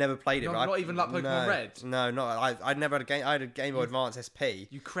it? Never played it. No, not even like Pokemon Red? No, I'd never had a game. I had a Game Boy Advance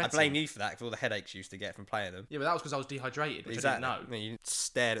SP. You cretin. I blame you for that, for all the headaches you used to get from playing them. Yeah, but that was because I was dehydrated, which exactly. I didn't know. You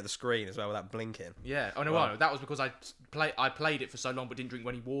stared at the screen as well without blinking. Yeah. Oh, no, that was because I played it for so long but didn't drink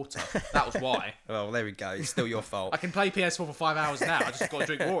any water. That was why. Well, there we go. It's still your fault. I can play PS4 for 5 hours now. I just got to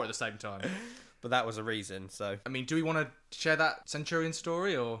drink water at the same time. but that was a reason. So I mean, do we want to share that Centurion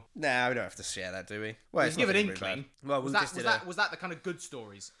story, or no, we don't have to share that, do we? Well, we can give an nothing inkling? really bad. Well, was that the kind of good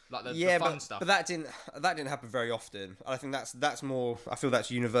stories, like the fun stuff? But that didn't happen very often. I think that's more. I feel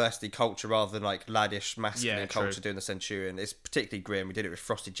that's university culture rather than like laddish masculine culture doing the Centurion. It's particularly grim. We did it with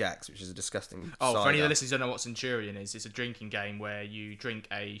Frosted Jacks, which is a disgusting. Oh, cider. for any of the listeners who don't know what Centurion is, it's a drinking game where you drink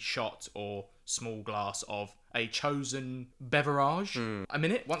a shot or small glass of a chosen beverage once a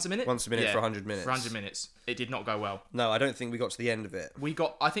minute Once a minute for 100 minutes. For 100 minutes. It did not go well. No, I don't think we got to the end of it.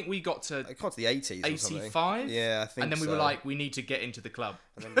 I think we got to It got to the 80s 85. Yeah, I think and then we so. were like, we need to get into the club.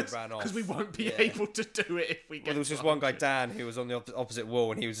 And then we ran off. Because we won't be able to do it if we get Well, there was just one guy, Dan, who was on the opposite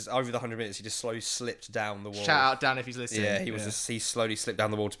wall, and he was over the 100 minutes. He just slowly slipped down the wall. Shout out Dan if he's listening. Yeah, he slowly slipped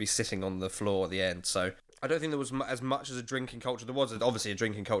down the wall to be sitting on the floor at the end. So I don't think there was as much as a drinking culture. There was obviously a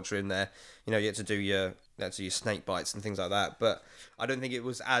drinking culture in there. You know, you had to do your snake bites and things like that. But I don't think it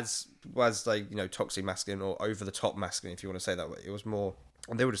was as like, you know, toxic masculine or over the top masculine, if you want to say that way. It was more.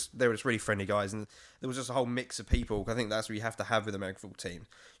 And they were just really friendly guys, and there was just a whole mix of people. I think that's what you have to have with the American football team.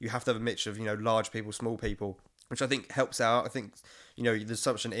 You have to have a mix of, you know, large people, small people, which I think helps out. I think, you know, there's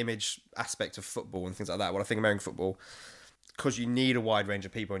such an image aspect of football and things like that. Well, I think American football, because you need a wide range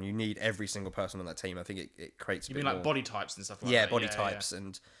of people and you need every single person on that team, I think it creates a bit more... You mean like body types and stuff like that? Yeah, body types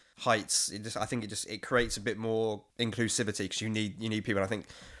and heights. I think it creates a bit more inclusivity because you need people. And I think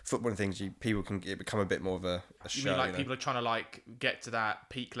football and things, people can become a bit more of a show. You mean like people are trying to like get to that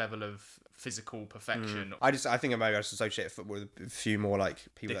peak level of physical perfection? I think maybe I just associate football with a few more like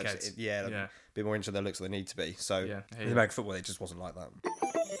people Dickheads. A bit more into their looks than they need to be. So in American football, it just wasn't like that.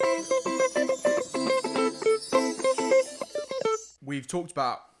 We've talked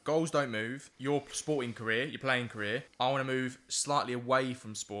about goals don't move, your sporting career, your playing career. I want to move slightly away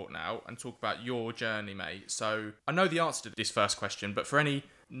from sport now and talk about your journey, mate. So I know the answer to this first question, but for any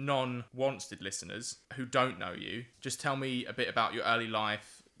non-Wanstead listeners who don't know you, just tell me a bit about your early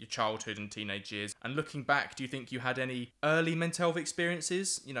life, your childhood and teenage years. And looking back, do you think you had any early mental health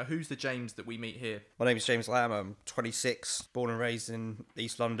experiences? You know, who's the James that we meet here? My name is James Lamb. I'm 26, born and raised in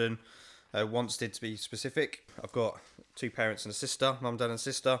East London. Wanstead to be specific. I've got 2 parents and a sister, mum, dad and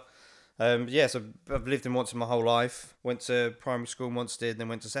sister. So I've lived in Wanstead my whole life. Went to primary school in Wanstead, then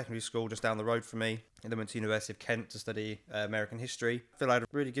went to secondary school just down the road from me, and then went to University of Kent to study American history. I feel I had a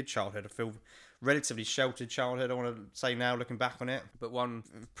really good childhood. I feel relatively sheltered childhood, I want to say now, looking back on it, but one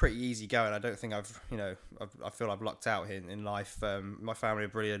pretty easy going. I don't think I feel I've lucked out here in life. My family are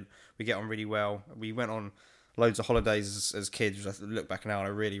brilliant. We get on really well. We went on loads of holidays as kids, which I look back now and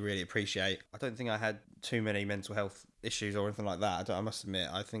I really, really appreciate. I don't think I had too many mental health issues or anything like that. I must admit.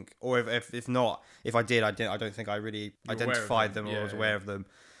 I think, or if not, if I did, I don't think I really identified them or was aware of them.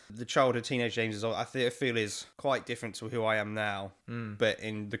 The childhood, teenage James I feel is quite different to who I am now. But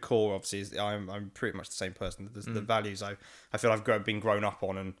in the core, obviously, I'm pretty much the same person. The values I feel I've been grown up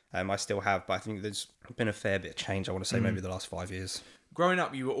on, and I still have. But I think there's been a fair bit of change. I want to say maybe the last 5 years. Growing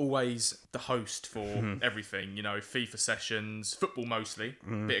up, you were always the host for everything, you know, FIFA sessions, football mostly,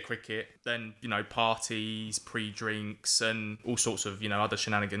 bit of cricket, then, you know, parties, pre-drinks and all sorts of, you know, other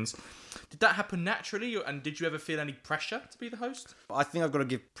shenanigans. Did that happen naturally, and did you ever feel any pressure to be the host? I think I've got to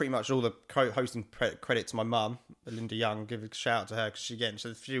give pretty much all the hosting credit to my mum, Linda Young. Give a shout out to her because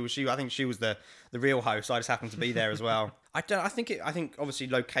I think she was the real host. I just happened to be there as well. I think obviously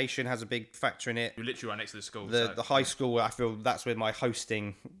location has a big factor in it. You literally right next to the school. The high school, I feel that's where my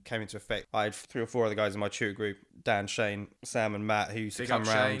hosting came into effect. I had 3 or 4 other guys in my tutor group, Dan, Shane, Sam and Matt, who used to come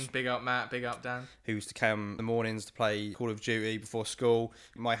round. Shane, big up Matt, big up Dan. Who used to come in the mornings to play Call of Duty before school.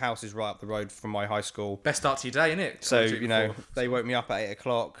 My house is right up the road from my high school. Best start to your day, innit? So, you know, they woke me up at 8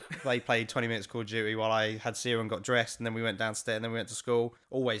 o'clock. They played 20 minutes Call of Duty while I had cereal and got dressed, and then we went downstairs and then we went to school.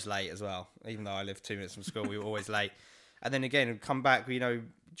 Always late as well. Even though I lived 2 minutes from school, we were always late. And then again, come back, you know,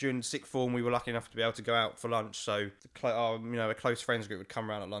 during sixth form, we were lucky enough to be able to go out for lunch. So, a close friends group would come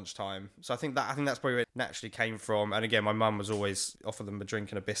around at lunchtime. So I think that's probably where it naturally came from. And again, my mum was always offer them a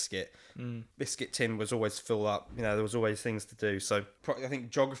drink and a biscuit. Biscuit tin was always full up. You know, there was always things to do. So I think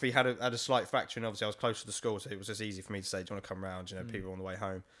geography had a slight factor. And obviously, I was close to the school, so it was just easy for me to say, "Do you want to come round?" You know, people on the way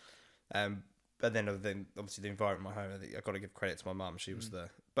home. But then obviously the environment in my home, I think I've got to give credit to my mum. She was there.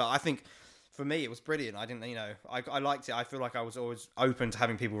 But I think for me, it was brilliant. I didn't, I liked it. I feel like I was always open to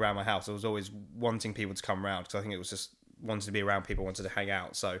having people around my house. I was always wanting people to come round because I think it was just wanted to be around people, wanted to hang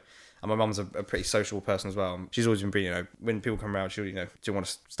out. So, and my mum's a pretty sociable person as well. She's always been, when people come around, she'll, do you want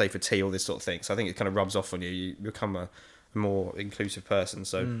to stay for tea, all this sort of thing. So I think it kind of rubs off on you. You become a a more inclusive person.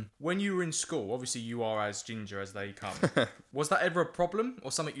 So When you were in school, obviously you are as ginger as they come. Was that ever a problem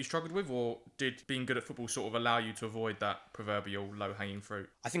or something you struggled with, or did being good at football sort of allow you to avoid that proverbial low-hanging fruit?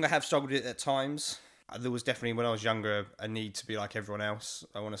 I think I have struggled with it at times. There was definitely, when I was younger, a need to be like everyone else,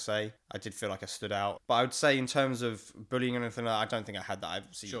 I want to say. I did feel like I stood out. But I would say in terms of bullying and anything like that, I don't think I had that.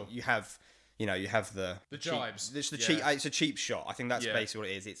 Obviously, Sure. you have the jibes. It's the Yeah. cheap. It's a cheap shot. I think that's Yeah. basically what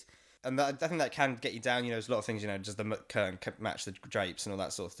it is. I think that can get you down. There's a lot of things. Does the curtain match the drapes and all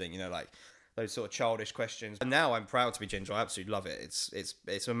that sort of thing. Like those sort of childish questions. And now I'm proud to be ginger. I absolutely love it.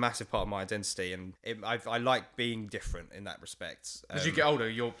 It's a massive part of my identity, and I like being different in that respect. As you get older,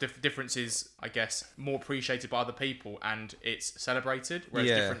 your difference is, I guess, more appreciated by other people, and it's celebrated. Whereas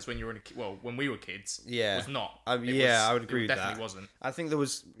difference when you were when we were kids, was not. I would agree with that. Definitely wasn't. I think there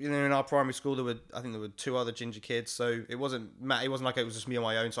was, in our primary school, I think there were 2 other ginger kids, so it wasn't like it was just me on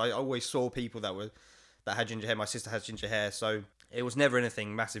my own. So I always saw people that had ginger hair. My sister has ginger hair, so it was never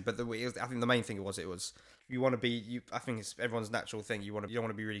anything massive. But I think the main thing was you want to be. I think it's everyone's natural thing. You don't want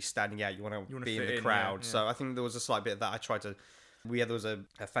to be really standing out. You want to be in the crowd. Yeah. So I think there was a slight bit of that. I tried to. There was a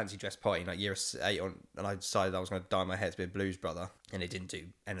fancy dress party in like year 8 and I decided I was going to dye my hair to be a Blues Brother, and it didn't do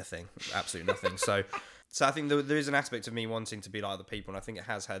anything, absolutely nothing. So I think there is an aspect of me wanting to be like other people, and I think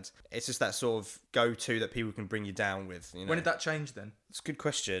it's just that sort of go-to that people can bring you down with. When did that change then? It's a good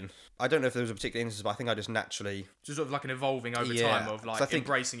question. I don't know if there was a particular instance, but I think I just naturally... So sort of like an evolving over time of like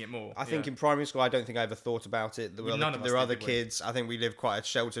embracing it more. I think in primary school, I don't think I ever thought about it. There were other kids. I think we lived quite a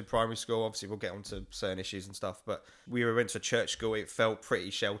sheltered primary school. Obviously, we'll get onto certain issues and stuff, but we went to a church school. It felt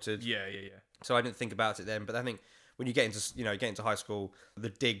pretty sheltered. Yeah. So I didn't think about it then, but I think... When you get into high school, the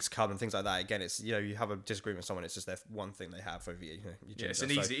digs come and things like that. Again, it's you have a disagreement with someone. It's just their one thing they have over you. It's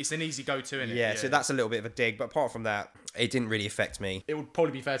an easy go-to, isn't it? Yeah, so that's a little bit of a dig. But apart from that, it didn't really affect me. It would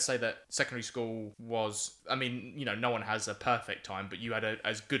probably be fair to say that secondary school was. I mean, no one has a perfect time, but you had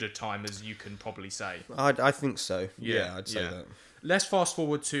as good a time as you can probably say. I think so. Yeah, I'd say that. Let's fast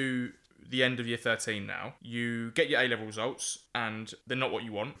forward to the end of year 13 now. You get your A-level results and they're not what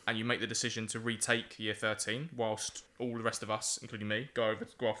you want, and you make the decision to retake year 13 whilst all the rest of us, including me, go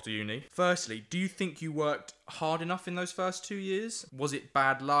off to uni. Firstly, do you think you worked hard enough in those first 2 years? Was it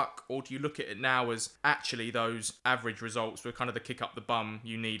bad luck, or do you look at it now as actually those average results were kind of the kick up the bum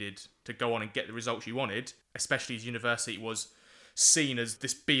you needed to go on and get the results you wanted, especially as university was seen as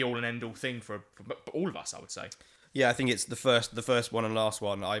this be-all and end-all thing for all of us, I would say? Yeah, I think it's the first one and last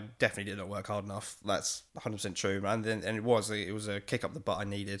one. I definitely did not work hard enough. That's 100% true, and it was a kick up the butt I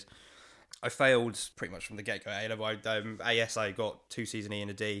needed. I failed pretty much from the get-go at A-level. AS, I got 2 C's and E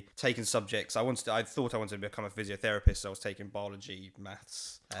and a D. Taking subjects, I thought I wanted to become a physiotherapist, so I was taking biology,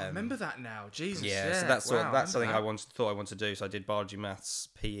 maths. I remember that now. Jesus. Yeah, so that's something I thought I wanted to do. So I did biology, maths,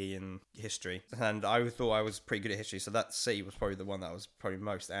 PE, and history. And I thought I was pretty good at history, so that C was probably the one that I was probably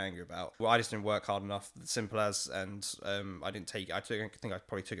most angry about. Well, I just didn't work hard enough, simple as, and I didn't take it. I think I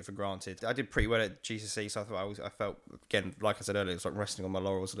probably took it for granted. I did pretty well at GCSE, so I felt, again, like I said earlier, it was like resting on my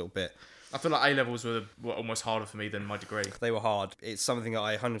laurels a little bit. I feel like A-levels were almost harder for me than my degree. They were hard. It's something that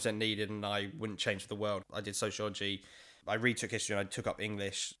I 100% needed, and I wouldn't change for the world. I did sociology. I retook history and I took up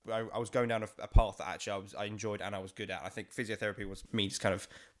English. I was going down a path that actually I enjoyed and I was good at. I think physiotherapy was me just kind of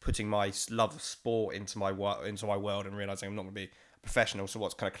putting my love of sport into my world and realising I'm not going to be a professional. So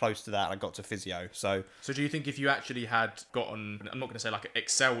what's kind of close to that, I got to physio. So do you think if you actually had gotten, I'm not going to say like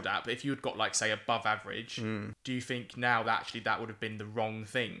excelled at, but if you had got like say above average, do you think now that actually that would have been the wrong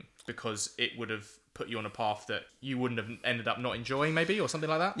thing because it would have put you on a path that you wouldn't have ended up not enjoying, maybe, or something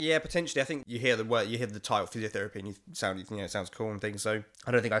like that? Yeah, potentially. I think you hear the word, you hear the title physiotherapy, and it sounds cool and things. So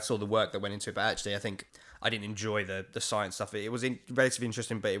I don't think I saw the work that went into it, but actually, I think I didn't enjoy the science stuff. It was relatively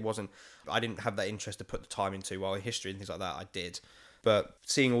interesting, but it wasn't. I didn't have that interest to put the time into. While history and things like that, I did. But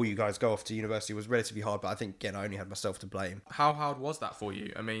seeing all you guys go off to university was relatively hard, but I think, again, I only had myself to blame. How hard was that for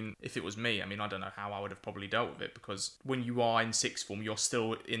you? I mean, if it was me, I don't know how I would have probably dealt with it, because when you are in sixth form, you're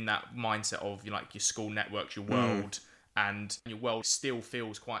still in that mindset of like your school networks, your world, and your world still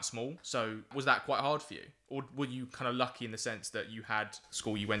feels quite small. So was that quite hard for you? Or were you kind of lucky in the sense that you had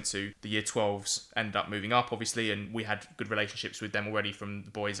school you went to, the year 12s ended up moving up, obviously, and we had good relationships with them already from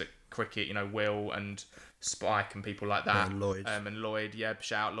the boys at cricket, Will and Spike and people like that. And Lloyd.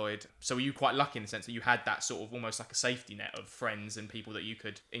 Shout out Lloyd. So were you quite lucky in the sense that you had that sort of almost like a safety net of friends and people that you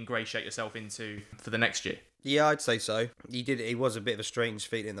could ingratiate yourself into for the next year? Yeah, I'd say so. It was a bit of a strange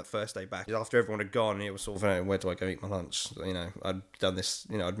feeling that first day back. After everyone had gone, it was sort of, where do I go eat my lunch? I'd done this,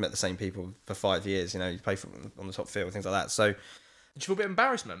 I'd met the same people for 5 years, you play on the top field, things like that. So, did you feel a bit of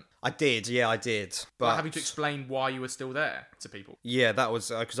embarrassment? I did. But like having to explain why you were still there to people? Yeah, that was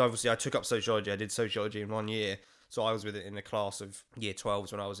because obviously I took up sociology. I did sociology in 1 year. So I was with it in a class of year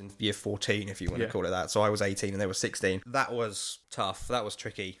 12s when I was in year 14, if you want to call it that. So I was 18 and they were 16. That was tough. That was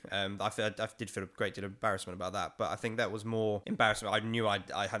tricky. I did feel a great deal of embarrassment about that, but I think that was more embarrassment. I knew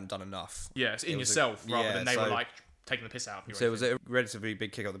I hadn't done enough. Yeah, it's in yourself rather than they were like taking the piss out of you. So it was a relatively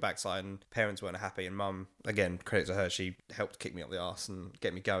big kick up the backside, and parents weren't happy. And mum, again, credit to her, she helped kick me up the arse and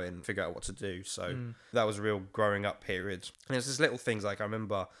get me going, figure out what to do. So that was a real growing up period. And it's just little things like I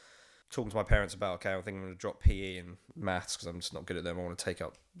remember talking to my parents about, okay, I think I'm going to drop PE and maths because I'm just not good at them. I want to take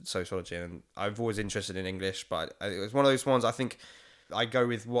up sociology, and I've always interested in English, but it was one of those ones I think I go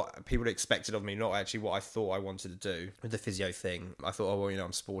with what people expected of me, not actually what I thought I wanted to do. With the physio thing, I thought, oh, well,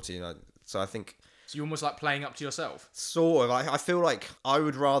 I'm sporty, so I think... So you're almost like playing up to yourself? Sort of. I feel like I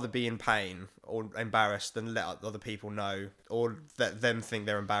would rather be in pain or embarrassed than let other people know, or let them think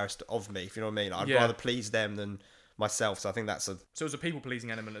they're embarrassed of me, if you know what I mean. I'd rather please them than myself, so I think that's a... So it was a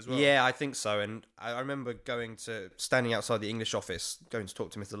people-pleasing element as well? Yeah, I think so, and I remember standing outside the English office, going to talk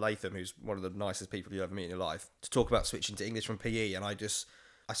to Mr. Latham, who's one of the nicest people you ever meet in your life, to talk about switching to English from PE, and I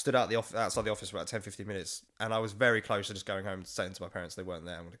stood outside the office for about 10-15 minutes, and I was very close to just going home and saying to my parents they weren't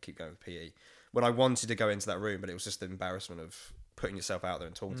there, I'm going to keep going with PE. When I wanted to go into that room, but it was just the embarrassment of putting yourself out there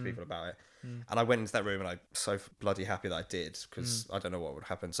and talking to people about it. And I went into that room and I'm so bloody happy that I did, because I don't know what would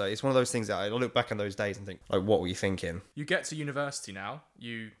happen. So it's one of those things that I look back on those days and think, like, what were you thinking? You get to university now,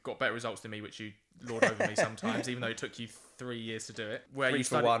 you got better results than me, which you lord over me sometimes, even though it took you 3 years to do it. Where 3 you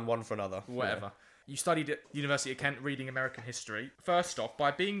for one for another. Whatever. Yeah. You studied at University of Kent reading American history. First off, by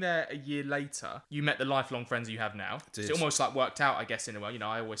being there a year later, you met the lifelong friends you have now. So it almost like worked out, I guess, in a way.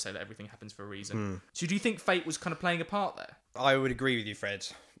 I always say that everything happens for a reason. So do you think fate was kind of playing a part there? I would agree with you, Fred.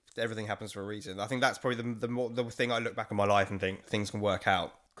 Everything happens for a reason. I think that's probably the thing I look back on my life and think things can work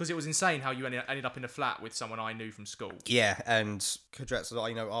out. Because it was insane how you ended up in a flat with someone I knew from school. Yeah, and Kudret's,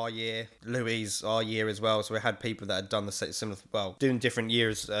 our year, Louise, our year as well. So we had people that had done the similar, doing different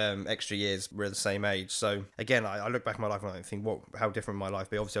years, extra years. We're the same age. So again, I look back at my life and I think, how different my life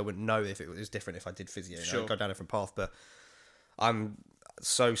be? Obviously, I wouldn't know if it was different if I did physio. Sure. I'd go down a different path, but I'm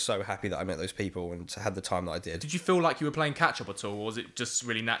so happy that I met those people and had the time that I did. Did you feel like you were playing catch up at all, or was it just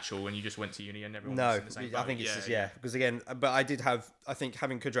really natural when you just went to uni and everyone was in the same boat? I think it's because again, but I think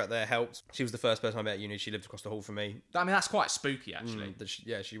having Kudret there helped. She was the first person I met at uni. She lived across the hall from me. I mean, that's quite spooky, actually.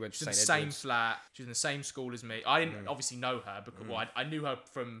 She went to She's in the St. same Edward's. flat. She was in the same school as me. I didn't obviously know her because I knew her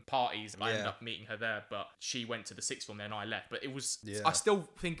from parties. I ended up meeting her there, but she went to the sixth form there and I left. But it was. Yeah. I still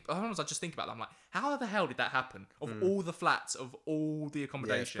think. Sometimes I just think about that. I'm like, how the hell did that happen? Of all the flats, of all the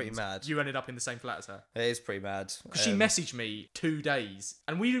accommodations, it's pretty mad. You ended up in the same flat as her. It is pretty mad. Because she messaged me 2 days,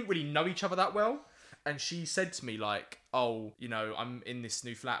 and we didn't really know each other that well. And she said to me like, "Oh, I'm in this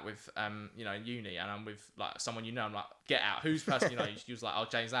new flat with, uni, and I'm with like someone you know." I'm like, "Get out! Who's the person you know?" She was like, "Oh,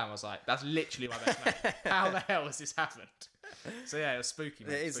 James Lamb." I was like, "That's literally my best mate. How the hell has this happened?" So yeah, it was spooky.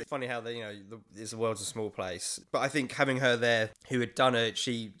 Man. It is funny how the world's a small place, but I think having her there, who had done it,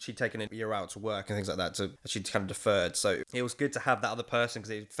 she'd taken a year out to work and things like that, so she'd kind of deferred. So it was good to have that other person,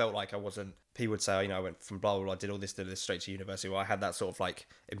 because it felt like I wasn't. People would say, I went from blah blah blah, did all this straight to university. Well, I had that sort of like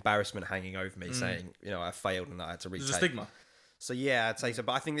embarrassment hanging over me, saying, I failed and I had to retake. There's a stigma. So yeah, I'd say so,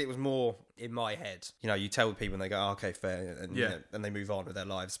 but I think it was more in my head. You tell people and they go, oh, "Okay, fair," and and they move on with their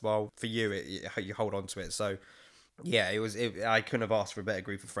lives. Well, for you, you hold on to it. So yeah, I couldn't have asked for a better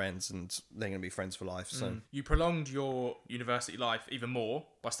group of friends, and they're going to be friends for life. So you prolonged your university life even more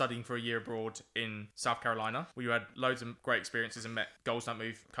by studying for a year abroad in South Carolina, where you had loads of great experiences and met Goals Don't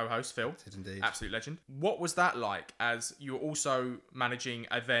Move co-host Phil. Did indeed. Absolute legend. What was that like, as you were also managing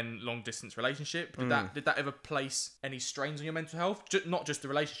a then long distance relationship? Did that ever place any strains on your mental health? Not just the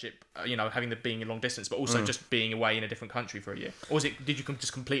relationship, having the being in long distance, but also just being away in a different country for a year? Or did you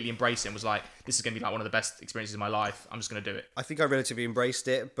just completely embrace it and was like, this is going to be like one of the best experiences of my life, I'm just going to do it? I think I relatively embraced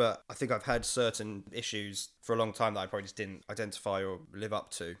it, but I think I've had certain issues for a long time that I probably just didn't identify or live up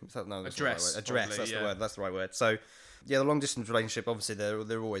to. Address. That's the right word. So yeah, the long distance relationship, obviously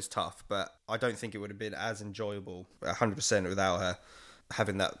they're always tough, but I don't think it would have been as enjoyable 100% without her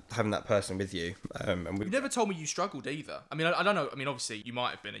having that person with you. And you never told me you struggled either. I mean, I don't know. I mean, obviously you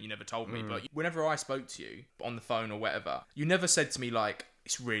might have been and you never told me, but whenever I spoke to you on the phone or whatever, you never said to me like,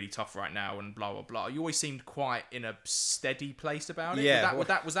 it's really tough right now and blah blah blah. You always seemed quite in a steady place about it. Yeah,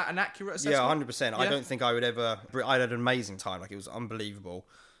 was that an accurate assessment? Yeah, 100%. I don't think I would ever. I had an amazing time. Like, it was unbelievable.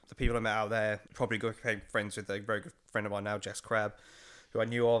 The people I met out there, probably became friends with a very good friend of mine now, Jess Crabb, who I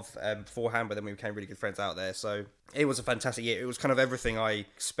knew of beforehand, but then we became really good friends out there. So it was a fantastic year. It was kind of everything I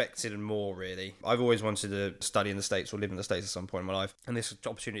expected and more, really. I've always wanted to study in the States or live in the States at some point in my life. And this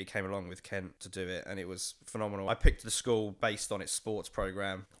opportunity came along with Kent to do it, and it was phenomenal. I picked the school based on its sports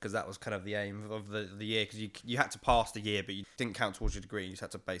program because that was kind of the aim of the year, because you had to pass the year, but you didn't count towards your degree. You just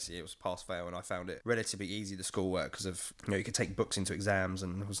had to basically, it was pass-fail, and I found it relatively easy, the schoolwork, because of, you could take books into exams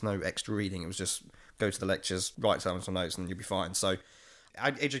and there was no extra reading. It was just go to the lectures, write some notes, and you'll be fine. So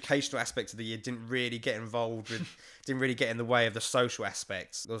educational aspect of the year didn't really get involved with, didn't really get in the way of the social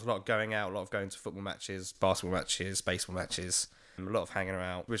aspects. There was a lot of going out, a lot of going to football matches, basketball matches, baseball matches, a lot of hanging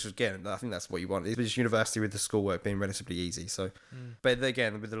around, which was, again, I think that's what you want. It was university with the schoolwork being relatively easy. So, but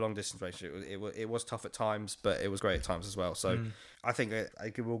again, with the long distance relationship, it was tough at times, but it was great at times as well. So I think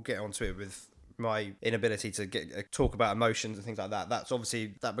we'll get onto it with my inability to talk about emotions and things like that. That's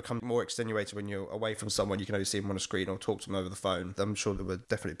obviously, that becomes more extenuated when you're away from someone. You can only see them on a screen or talk to them over the phone. I'm sure there were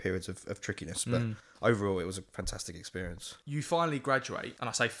definitely periods of trickiness, but overall it was a fantastic experience. You finally graduate, and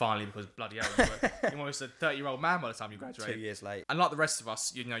I say finally because bloody hell, you're almost a 30-year-old man by the time you graduate. 2 years late. And like the rest of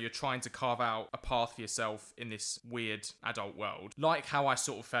us, you're trying to carve out a path for yourself in this weird adult world. Like how I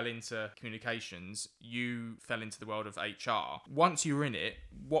sort of fell into communications, you fell into the world of HR. Once you were in it,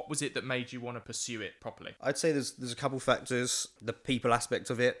 what was it that made you want to pursue it properly? I'd say there's a couple factors. The people aspect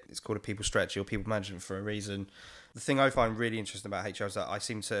of it, it's called a people strategy or people management for a reason. The thing I find really interesting about HR is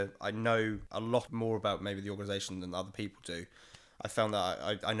that I know a lot more about maybe the organisation than other people do. I found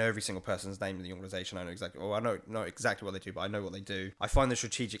that I know every single person's name in the organisation. I know exactly, I know exactly what they do, but I know what they do. I find the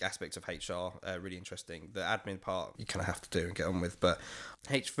strategic aspects of HR really interesting. The admin part you kind of have to do and get on with. But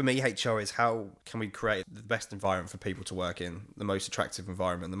for me, HR is how can we create the best environment for people to work in, the most attractive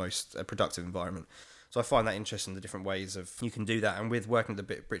environment, the most productive environment. So I find that interesting, the different ways of you can do that. And with working at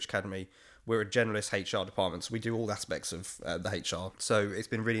the British Academy, we're a generalist HR department, so we do all aspects of the HR. So it's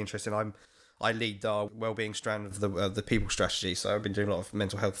been really interesting. I lead our wellbeing strand of the people strategy. So I've been doing a lot of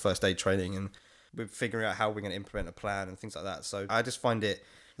mental health first aid training, and we're figuring out how we're going to implement a plan and things like that. So I just find it,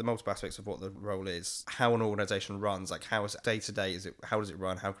 the multiple aspects of what the role is, how an organisation runs, like how is it day to day, how does it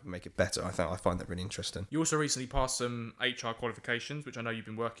run, how can we make it better? I find that really interesting. You also recently passed some HR qualifications, which I know you've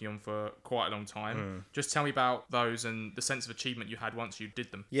been working on for quite a long time. Just tell me about those and the sense of achievement you had once you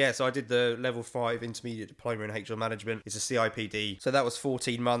did them. Yeah, so I did the level 5 intermediate diploma in HR management. It's a CIPD. So that was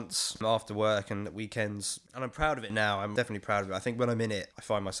 14 months after work and weekends, and I'm proud of it now. I'm definitely proud of it. I think when I'm in it, I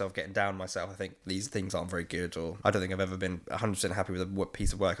find myself getting down on myself. I think these things aren't very good, or I don't think I've ever been 100% happy with a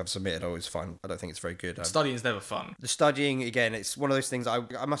piece of work I've submitted. I always find I don't think it's very good. Studying is never fun. The studying, again, it's one of those things. I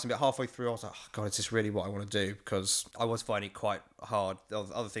must admit, halfway through, I was like, oh, God, is this really what I want to do? Because I was finding it quite hard.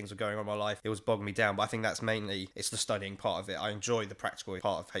 Other things were going on in my life. It was bogging me down. But I think that's mainly, it's the studying part of it. I enjoy the practical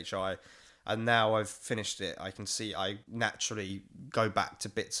part of HI. And now I've finished it, I can see I naturally go back to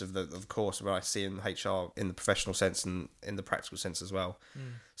bits of the course where I see in HR in the professional sense and in the practical sense as well.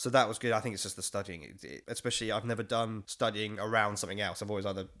 So that was good. I think it's just the studying. Especially, I've never done studying around something else. I've always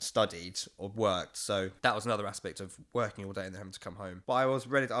either studied or worked. So that was another aspect of working all day and then having to come home. But I was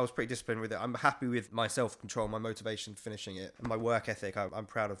pretty disciplined with it. I'm happy with my self-control, my motivation for finishing it, and my work ethic. I'm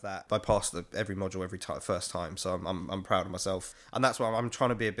proud of that. I passed every module first time, so I'm proud of myself. And that's why I'm trying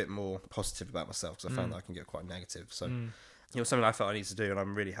to be a bit more positive about myself, because I found that I can get quite negative. So it was something I felt I needed to do, and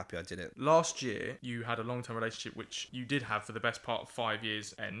I'm really happy I did it. Last year, you had a long-term relationship, which you did have for the best part of 5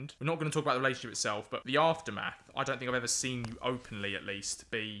 years end. We're not going to talk about the relationship itself, but the aftermath, I don't think I've ever seen you openly, at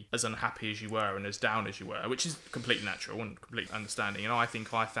least, be as unhappy as you were and as down as you were, which is completely natural and completely understanding. And I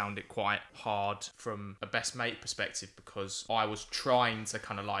think I found it quite hard from a best mate perspective, because I was trying to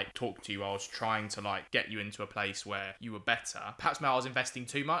kind of like talk to you. I was trying to like get you into a place where you were better. Perhaps maybe I was investing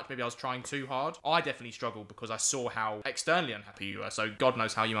too much. Maybe I was trying too hard. I definitely struggled because I saw how externally unhappy you were, so God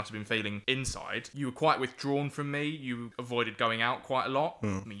knows how you must have been feeling inside. You were quite withdrawn from me. You avoided going out quite a lot.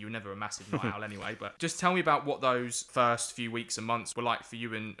 I mean, you were never a massive night owl anyway, but just tell me about what those first few weeks and months were like for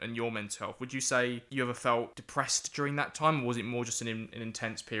you and your mental health. Would you say you ever felt depressed during that time, or was it more just an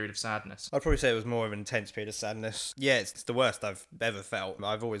intense period of sadness? I'd probably say it was more of an intense period of sadness. Yeah, it's the worst I've ever felt.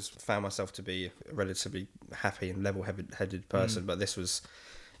 I've always found myself to be a relatively happy and level-headed person, but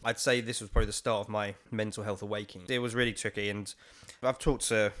I'd say this was probably the start of my mental health awakening. It was really tricky, and I've talked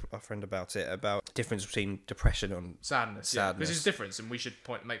to a friend about it, about the difference between depression and sadness. Yeah. This is difference, and we should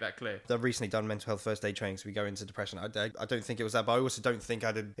make that clear. I've recently done mental health first aid training, so we go into depression. I don't think it was that, but I also don't think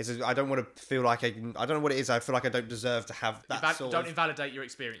I did. I don't want to feel like I don't know what it is. I feel like I don't deserve to have that Don't invalidate your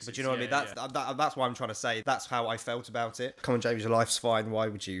experiences. But you know what I mean? That's what I'm trying to say. That's how I felt about it. Come on, James, your life's fine. Why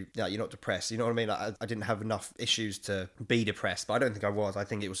would you? You're not depressed. You know what I mean? Like, I didn't have enough issues to be depressed, but I don't think I was. I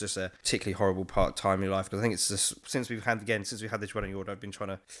think was just a particularly horrible time in your life. Because I think it's just since we've had this running order, I've been trying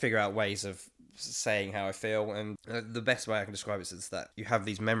to figure out ways of saying how I feel, and the best way I can describe it is that you have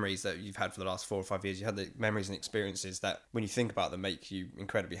these memories that you've had for the last 4 or 5 years. You had the memories and experiences that when you think about them make you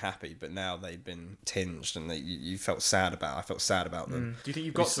incredibly happy, but now they've been tinged and you felt sad about. I felt sad about them. Do you think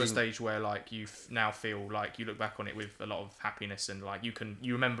you've got to a stage where like you now feel like you look back on it with a lot of happiness and like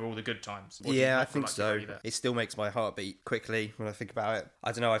you remember all the good times? Yeah, I think so. It still makes my heart beat quickly when I think about it.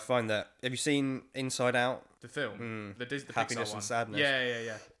 I don't know, I find that, have you seen Inside Out? The film, the Happiness Pixar and Sadness.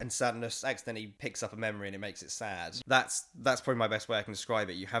 Yeah. And sadness accidentally picks up a memory and it makes it sad. That's probably my best way I can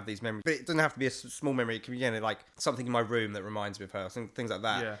describe it. You have these memories, but it doesn't have to be a small memory. It can be like something in my room that reminds me of her, things like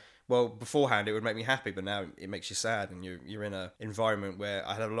that. Yeah. Well, beforehand it would make me happy, but now it makes you sad, and you're in an environment where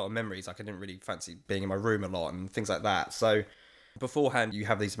I had a lot of memories. Like I didn't really fancy being in my room a lot and things like that. So beforehand you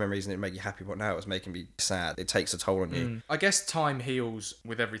have these memories and it make you happy, but now it's making me sad. It takes a toll on you. I guess time heals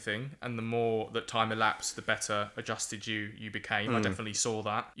with everything, and the more that time elapsed, the better adjusted you became. I definitely saw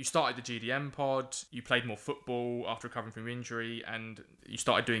that. You started the GDM pod, you played more football after recovering from injury, and you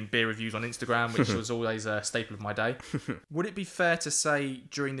started doing beer reviews on Instagram, which was always a staple of my day. Would it be fair to say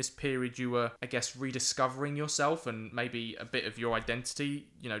during this period you were, I guess, rediscovering yourself and maybe a bit of your identity?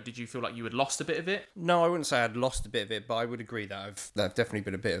 You know, did you feel like you had lost a bit of it? No, I wouldn't say I'd lost a bit of it, but I would agree that I've definitely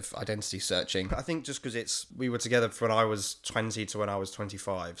been a bit of identity searching. I think just because we were together from when I was 20 to when I was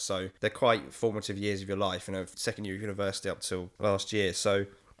 25, so they're quite formative years of your life, second year of university up till last year. So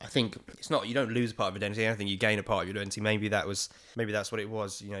I think it's not, you don't lose a part of identity. I think you gain a part of your identity. Maybe that's what it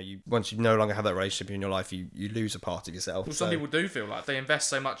was. Once you no longer have that relationship in your life, you lose a part of yourself. Well, some people do feel like they invest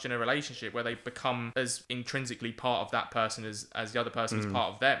so much in a relationship where they become as intrinsically part of that person as the other person is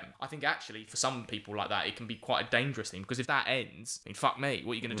part of them. I think actually for some people like that, it can be quite a dangerous thing, because if that ends, I mean, fuck me,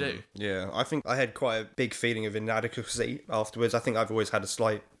 what are you going to do? Yeah, I think I had quite a big feeling of inadequacy afterwards. I think I've always had a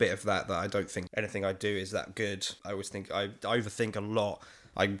slight bit of that I don't think anything I do is that good. I always think I overthink a lot.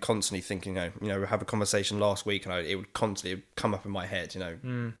 I'm constantly thinking, we have a conversation last week and it would constantly come up in my head,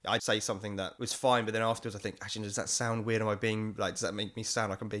 I'd say something that was fine, but then afterwards I think, actually, does that sound weird? Am I being, does that make me sound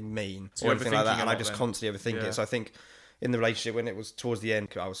like I'm being mean? So or anything like that? And I just then constantly overthink it. So I think in the relationship, when it was towards the end,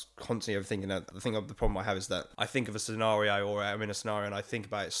 I was constantly overthinking that. The problem I have is that I think of a scenario, or I'm in a scenario and I think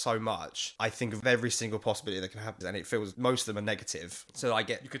about it so much, I think of every single possibility that can happen, and it feels, most of them are negative. So you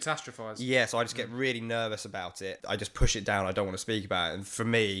catastrophize. Yeah, so I just get really nervous about it. I just push it down. I don't want to speak about it. And for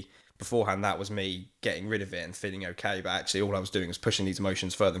me, beforehand, that was me getting rid of it and feeling okay, but actually all I was doing was pushing these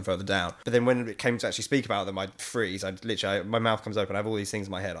emotions further and further down. But then when it came to actually speak about them, I'd freeze. My mouth comes open. I have all these things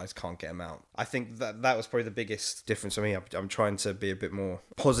in my head. I just can't get them out. I think that was probably the biggest difference for me. I'm trying to be a bit more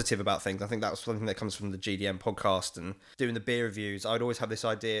positive about things. I think that was something that comes from the GDM podcast and doing the beer reviews. I'd always have this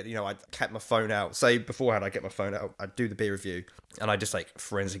idea, I'd kept my phone out. Say beforehand, I'd get my phone out, I'd do the beer review, and I'd just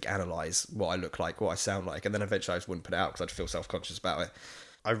forensic analyse what I look like, what I sound like, and then eventually I just wouldn't put it out because I'd feel self-conscious about it.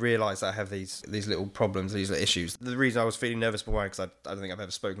 I realised I have these little problems, these little issues. The reason I was feeling nervous before, because I don't think I've ever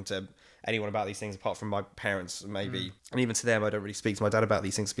spoken to anyone about these things apart from my parents, maybe. And even to them, I don't really speak to my dad about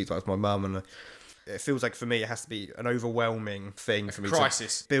these things. I speak to my mum, and it feels like for me, it has to be an overwhelming thing for me.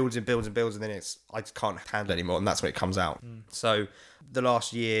 Crisis. To builds and builds and builds, and then I just can't handle it anymore, and that's when it comes out. So the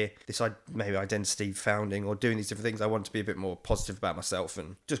last year, this maybe identity founding or doing these different things, I want to be a bit more positive about myself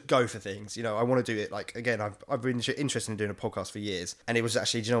and just go for things. I want to do it. Again, I've been interested in doing a podcast for years, and it was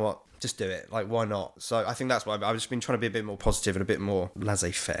actually, do you know what? Just do it. Why not? So I think that's why I've just been trying to be a bit more positive and a bit more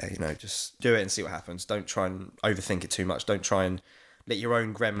laissez-faire. Just do it and see what happens. Don't try and overthink it too much. Don't try and let your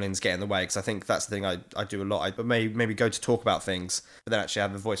own gremlins get in the way, because I think that's the thing I do a lot. But maybe go to talk about things, but then actually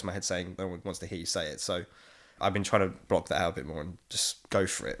have a voice in my head saying no one wants to hear you say it. So I've been trying to block that out a bit more and just go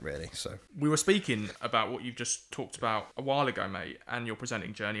for it, really. So we were speaking about what you've just talked about a while ago, mate, and your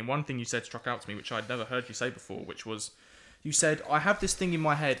presenting journey. And one thing you said struck out to me, which I'd never heard you say before, which was, you said, I have this thing in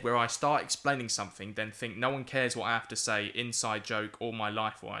my head where I start explaining something, then think no one cares what I have to say, inside joke or my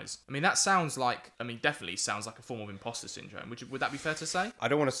life-wise. I mean, that definitely sounds like a form of imposter syndrome. Would that be fair to say? I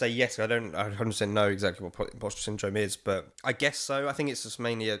don't want to say yes. I don't 100% know exactly what imposter syndrome is, but I guess so. I think it's just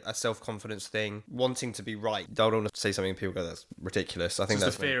mainly a self-confidence thing, wanting to be right. I don't want to say something and people go, that's ridiculous. I think just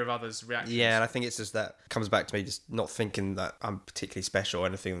that's the fear of others' reactions. Yeah, and I think it's just that comes back to me just not thinking that I'm particularly special or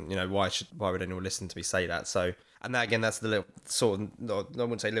anything. Why would anyone listen to me say that? So, and that again, that's the little sort of, I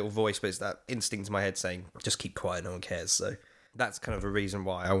wouldn't say little voice, but it's that instinct in my head saying, just keep quiet, no one cares. So that's kind of a reason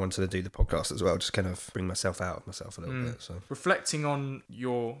why I wanted to do the podcast as well, just kind of bring myself out of myself a little bit. So reflecting on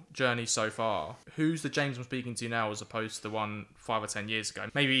your journey so far, who's the James I'm speaking to now as opposed to the one 5 or 10 years ago,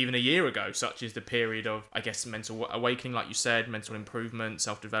 maybe even a year ago, such as the period of, I guess, mental awakening, like you said, mental improvement,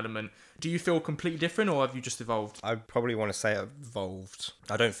 self-development. Do you feel completely different, or have you just evolved? I probably want to say I've evolved.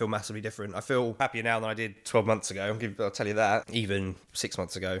 I don't feel massively different. I feel happier now than I did 12 months ago. I'll tell you that. Even 6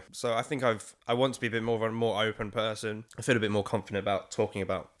 months ago. So I think I want to be a bit more of a more open person. I feel a bit more confident about talking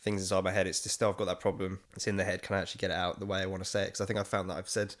about things inside my head. It's just still I've got that problem. It's in the head. Can I actually get it out the way I want to say it? Because I think I found that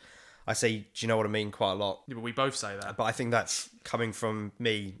I say, do you know what I mean, quite a lot. Yeah, but we both say that. But I think that's coming from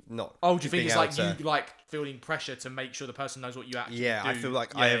me, not. Oh, do you think being it's able like to- you like feeling pressure to make sure the person knows what you actually Yeah, do? I feel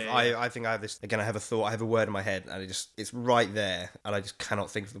like Yeah. I think I have this, again, I have a thought, I have a word in my head, and it's right there, and I just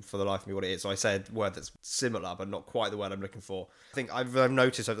cannot think for the life of me what it is. So I say a word that's similar, but not quite the word I'm looking for. I think I've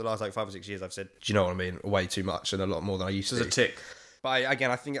noticed over the last 5 or 6 years, I've said, do you know what I mean, way too much, and a lot more than I used to. There's a tick. But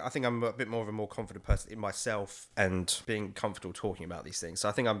I think I'm a bit more of a more confident person in myself and being comfortable talking about these things. So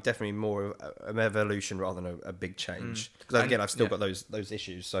I think I'm definitely more of an evolution rather than a big change. Because again, I've still got those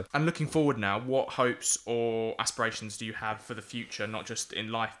issues. So And looking forward now, what hopes or aspirations do you have for the future, not just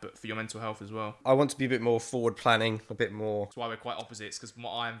in life, but for your mental health as well? I want to be a bit more forward planning, a bit more. That's why we're quite opposites, because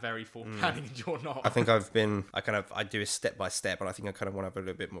I am very forward planning and you're not. I think I do it step by step, and I think I kind of want to have a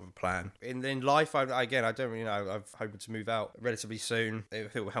little bit more of a plan. In life, I don't really know. I'm hoping to move out relatively soon.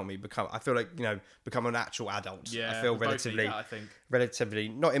 It will help me become an actual adult. Yeah, I feel we both need that, I think. relatively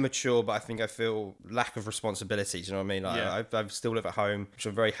not immature, but I think I feel lack of responsibility. Do you know what I mean? Like, Yeah. I still live at home, which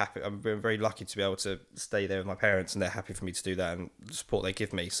I'm very happy. I'm very lucky to be able to stay there with my parents, and they're happy for me to do that and the support they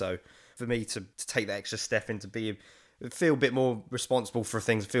give me. So for me to take that extra step into feel a bit more responsible for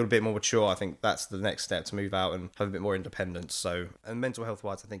things, feel a bit more mature, I think that's the next step, to move out and have a bit more independence. So, and mental health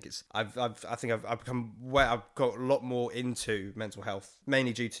wise, I think I've become I've got a lot more into mental health,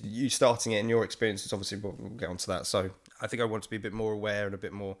 mainly due to you starting it and your experiences. Obviously, we'll get onto that. So I think I want to be a bit more aware and a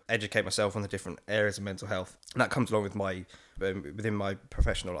bit more educate myself on the different areas of mental health, and that comes along with within my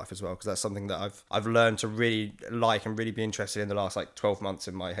professional life as well, because that's something that I've learned to really like and really be interested in the last 12 months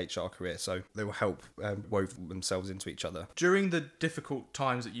in my HR career. So they will help wove themselves into each other. During the difficult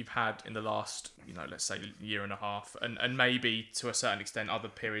times that you've had in the last, let's say year and a half, and maybe to a certain extent other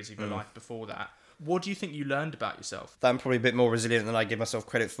periods of your life before that, what do you think you learned about yourself? That I'm probably a bit more resilient than I give myself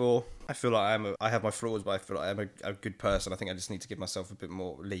credit for. I feel like I have my flaws, but I feel like I'm a good person. I think I just need to give myself a bit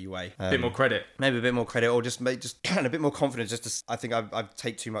more leeway. A bit more credit. Maybe a bit more credit, or just kind of a bit more confidence. I think I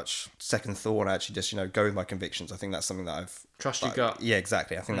take too much second thought and actually just go with my convictions. I think that's something that I've Trust your gut. Yeah,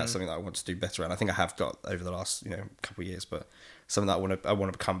 exactly. I think that's something that I want to do better at. And I think I have got over the last couple of years, but something that I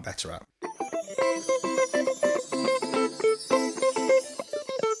want to become better at.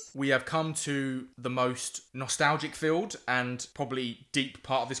 We have come to the most nostalgic field and probably deep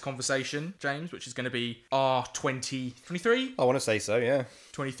part of this conversation, James, which is going to be our 23 I want to say so, yeah.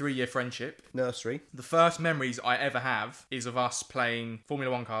 23-year friendship. Nursery. The first memories I ever have is of us playing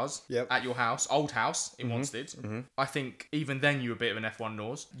Formula One cars at your house, old house in Wanstead. I think even then you were a bit of an F1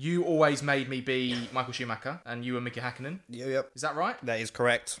 nose. You always made me be Michael Schumacher and you were Mickey Hakkinen. Yep. Is that right? That is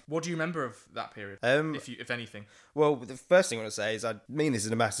correct. What do you remember of that period, if anything? Well, the first thing I want to say is I mean this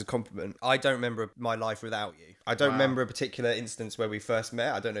is a massive compliment. I don't remember my life without you. I don't remember a particular instance where we first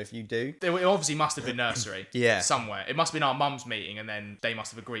met. I don't know if you do. It obviously must have been nursery. Yeah. Somewhere. It must have been our mum's meeting, and then they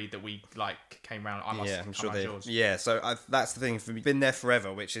must have agreed that we came round. I must I'm sure come round yours. Yeah, so that's the thing for me. Been there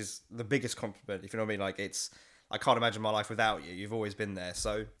forever, which is the biggest compliment. If you know what I mean, I can't imagine my life without you. You've always been there.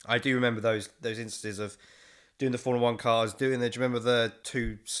 So I do remember those instances of doing the Formula One cars, do you remember the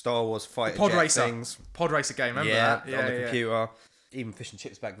 2 Star Wars fighter Pod jet Racer things? Pod Racer game, remember that? that? On the computer. Even fish and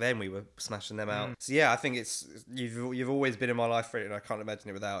chips back then, we were smashing them out. So yeah, I think you've always been in my life, and I can't imagine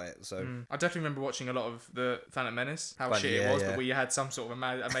it without it. So I definitely remember watching a lot of the Phantom Menace, how But shit it was, but we had some sort of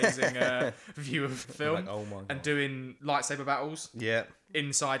amazing view of the film, oh my God. and doing lightsaber battles Yeah.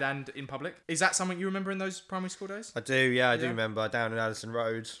 inside and in public. Is that something you remember in those primary school days? I do, yeah, I do remember down in Addison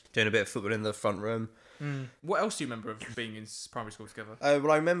Road doing a bit of football in the front room. What else do you remember of being in primary school together? Well,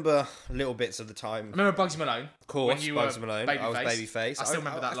 I remember little bits of the time. I remember Bugsy Malone. Of course, when you Bugsy were Malone. Babyface. I was Babyface. I still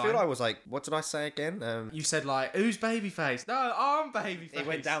remember that I line. feel I was like, what did I say again? You said who's Babyface? No, I'm Babyface. It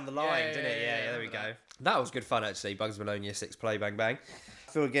went down the line, didn't it? Yeah, there we go. That was good fun, actually. Bugsy Malone, Year 6 play, bang, bang.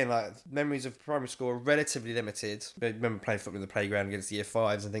 I feel, again, like memories of primary school are relatively limited. I remember playing football in the playground against the Year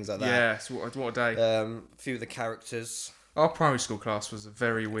 5s and things like that. Yeah, so what a day. A few of the characters. Our primary school class was a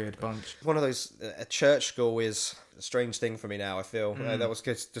very weird bunch. One of those, a church school is a strange thing for me now, I feel. That was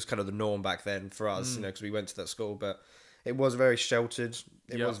just kind of the norm back then for us, because we went to that school, but it was very sheltered.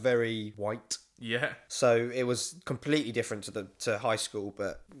 It was very white. Yeah. So it was completely different to high school,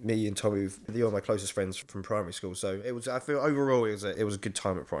 but me and Tommy, they were my closest friends from primary school. So I feel overall it was a good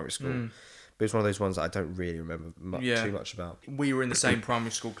time at primary school. But it's one of those ones that I don't really remember too much about. We were in the same primary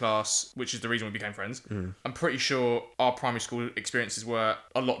school class, which is the reason we became friends. I'm pretty sure our primary school experiences were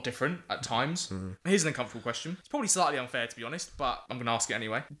a lot different at times. Here's an uncomfortable question. It's probably slightly unfair, to be honest, but I'm going to ask it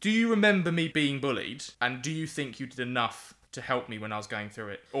anyway. Do you remember me being bullied? And do you think you did enough to help me when I was going through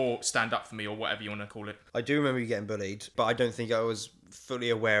it? Or stand up for me, or whatever you want to call it? I do remember you getting bullied, but I don't think I was fully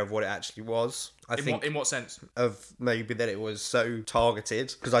aware of what it actually was. In what sense? Of maybe that it was so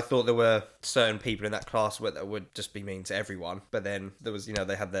targeted, because I thought there were certain people in that class that would just be mean to everyone, but then there was,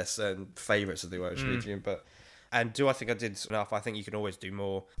 they had their certain favourites, as they were, and do I think I did enough? I think you can always do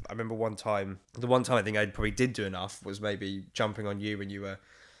more. I remember the one time I think I probably did do enough was maybe jumping on you when you were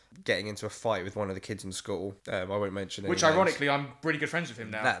getting into a fight with one of the kids in school. I won't mention it. Which, ironically, I'm really good friends with him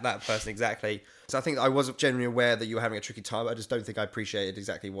now. That person, exactly. So I think I was genuinely aware that you were having a tricky time. I just don't think I appreciated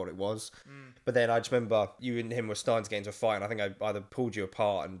exactly what it was. But then I just remember you and him were starting to get into a fight, and I think I either pulled you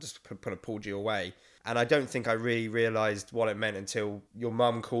apart and just pulled you away. And I don't think I really realised what it meant until your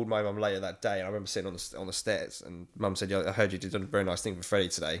mum called my mum later that day. And I remember sitting on the stairs, and mum said, "I heard you did a very nice thing for Freddie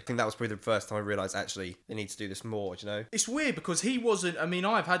today." I think that was probably the first time I realised, actually, they need to do this more, It's weird because he wasn't... I mean,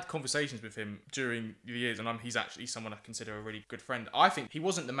 I've had conversations with him during the years, and he's actually someone I consider a really good friend. I think he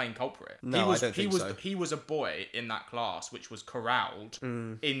wasn't the main culprit. No, I don't think so. He was a boy in that class which was corralled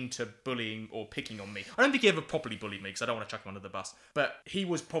into bullying or picking on me. I don't think he ever properly bullied me, because I don't want to chuck him under the bus. But he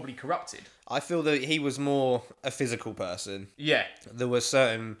was probably corrupted. I feel that he was more a physical person. Yeah. There were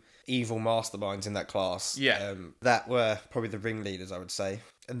certain evil masterminds in that class. Yeah. That were probably the ringleaders, I would say.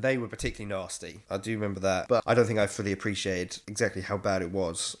 And they were particularly nasty. I do remember that. But I don't think I fully appreciated exactly how bad it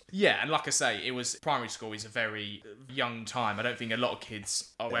was. Yeah, and like I say, it was... Primary school is a very young time. I don't think a lot of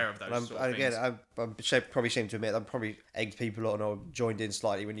kids are aware of those sort of things. I'm probably ashamed to admit, I'm probably egged people on or joined in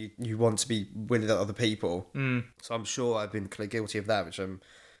slightly when you want to be with other people. So I'm sure I've been kind of guilty of that, which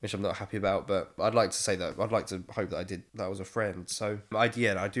I'm not happy about, but I'd like to say that I'd like to hope that I was a friend. So I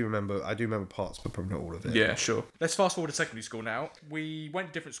do remember parts, but probably not all of it. Yeah, sure. Let's fast forward to secondary school now. We went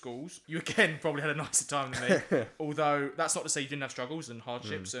to different schools. You again probably had a nicer time than me, although that's not to say you didn't have struggles and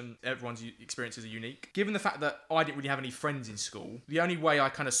hardships, and everyone's experiences are unique. Given the fact that I didn't really have any friends in school, the only way I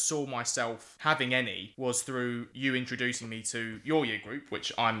kind of saw myself having any was through you introducing me to your year group,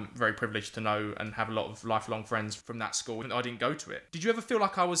 which I'm very privileged to know and have a lot of lifelong friends from that school, and I didn't go to it. Did you ever feel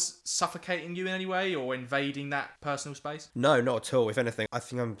like I was suffocating you in any way or invading that personal space? No, not at all. If anything, I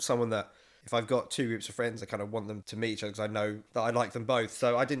think I'm someone that if I've got two groups of friends, I kind of want them to meet each other because I know that I like them both.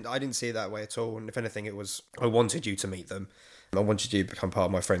 So I didn't see it that way at all. And if anything, it was I wanted you to meet them. I wanted you to become part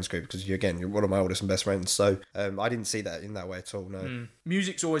of my friends group because you're one of my oldest and best friends. So I didn't see that in that way at all, no.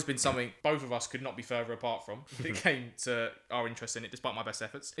 Music's always been something both of us could not be further apart from when it came to our interest in it, despite my best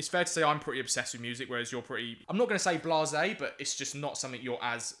efforts. It's fair to say I'm pretty obsessed with music, whereas you're pretty... I'm not going to say blasé, but it's just not something you're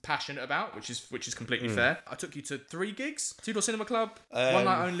as passionate about, which is completely fair. I took you to 3 gigs. Two Door Cinema Club, One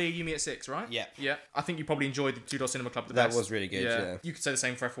Night Only, You Me at 6, right? Yeah. Yeah. I think you probably enjoyed the Two Door Cinema Club the that best. That was really good, yeah. You could say the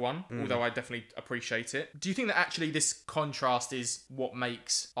same for F1, although I definitely appreciate it. Do you think that actually this contrast is what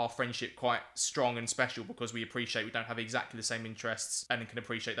makes our friendship quite strong and special, because we appreciate we don't have exactly the same interests and can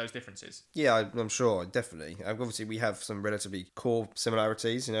appreciate those differences? Yeah, I'm sure, definitely. Obviously, we have some relatively core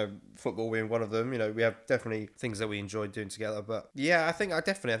similarities, football being one of them. We have definitely things that we enjoy doing together. But yeah, I think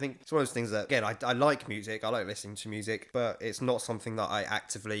it's one of those things that, again, I like music, I like listening to music, but it's not something that I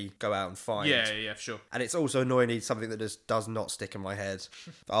actively go out and find. Yeah, for sure. And it's also annoyingly something that just does not stick in my head.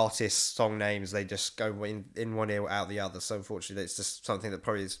 Artists, song names, they just go in one ear out the other. So unfortunately, it's just something that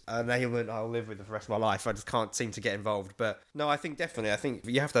probably is an ailment I'll live with for the rest of my life. I just can't seem to get involved. But no, I think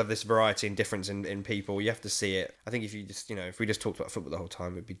you have to have this variety and difference in people. You have to see it. I think if you just, if we just talked about football the whole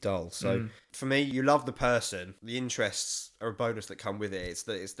time, it'd be dull. So for me, you love the person. The interests are a bonus that come with it.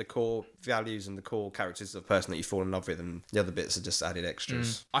 It's the core values and the core characters of the person that you fall in love with, and the other bits are just added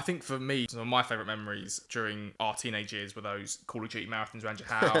extras. I think for me, some of my favourite memories during our teenage years were those Call of Duty marathons around your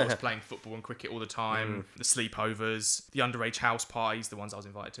house, playing football and cricket all the time, the sleepovers, the underage house parties, the ones I was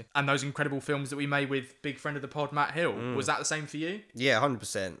invited to, and those incredible films that we made with big friend of the pod, Matt Hill. Was that the same for you? Yeah,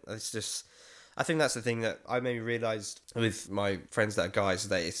 100%. It's just... I think that's the thing that I maybe realised with my friends that are guys,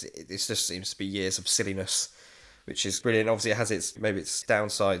 that it just seems to be years of silliness, which is brilliant. Obviously, it has its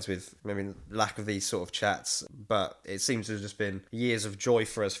downsides with maybe lack of these sort of chats, but it seems to have just been years of joy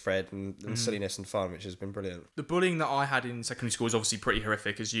for us, Fred, and silliness and fun, which has been brilliant. The bullying that I had in secondary school is obviously pretty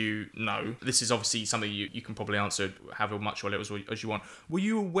horrific, as you know. This is obviously something you can probably answer however much or little as you want. Were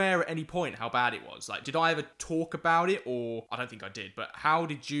you aware at any point how bad it was? Like, did I ever talk about it? Or, I don't think I did, but how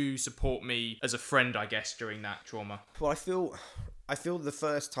did you support me as a friend, I guess, during that trauma? Well, I feel the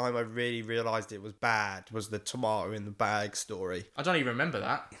first time I really realised it was bad was the tomato in the bag story. I don't even remember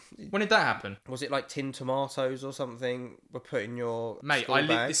that. When did that happen? Was it like tin tomatoes or something were put in your Mate, school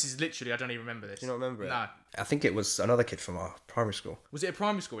bag? this is literally, I don't even remember this. Do you not remember it? No. I think it was another kid from our primary school. Was it a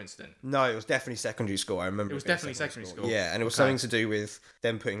primary school incident? No, it was definitely secondary school. I remember It was being definitely secondary school. Yeah, and it was something to do with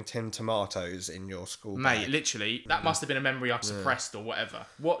them putting tin tomatoes in your school Mate, bag. literally, that must have been a memory I've suppressed or whatever.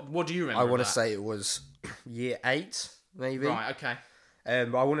 What do you remember? I want of to that? say it was year 8, maybe. Right, okay.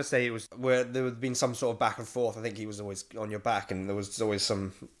 But I want to say it was where there had been some sort of back and forth. I think he was always on your back, and there was always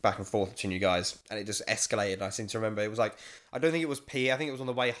some back and forth between you guys, and it just escalated. I seem to remember it was like, I don't think it was PE. I think it was on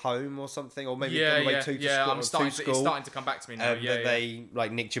the way home or something, or maybe on the way to school. It's starting to come back to me now. They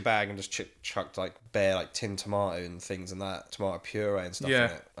like nicked your bag and just chucked like bare like tin tomato and things and that tomato puree and stuff in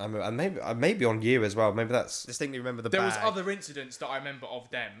it. And maybe on you as well. Maybe that's distinctly remember the There bag. was other incidents that I remember of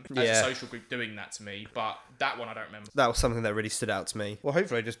them as a social group doing that to me, but that one I don't remember. That was something that really stood out to me. Well,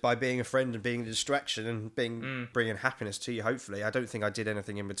 hopefully, just by being a friend and being a distraction and bringing happiness to you. Hopefully, I don't think I did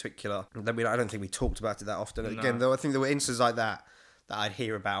anything in particular. I don't think we talked about it that often. No. Again, though, I think there were instances like that I'd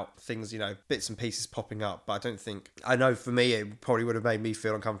hear about, things, bits and pieces popping up. But I don't think, I know for me, it probably would have made me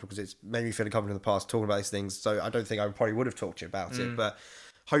feel uncomfortable because it's made me feel uncomfortable in the past talking about these things. So I don't think I probably would have talked to you about it. But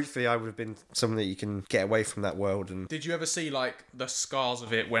hopefully I would have been someone that you can get away from that world. And Did you ever see like the scars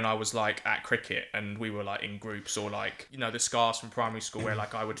of it when I was like at cricket and we were like in groups, or like, the scars from primary school where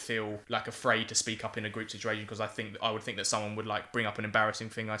like I would feel like afraid to speak up in a group situation because I would think that someone would like bring up an embarrassing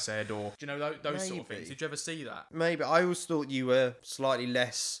thing I said, or do you know those sort of things? Did you ever see that? maybe I always thought you were slightly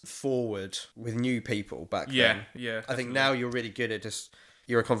less forward with new people back then. Yeah. I think now you're really good at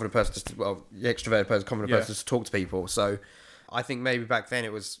you're a confident person, you're extroverted person, confident person to talk to people. So I think maybe back then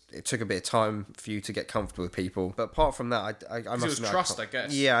it took a bit of time for you to get comfortable with people. But apart from that, I must it was admit, trust, I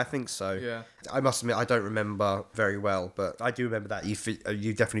guess. Yeah, I think so. Yeah. I must admit, I don't remember very well, but I do remember that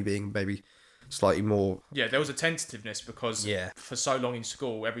you definitely being maybe slightly more. Yeah, there was a tentativeness because Yeah. for so long in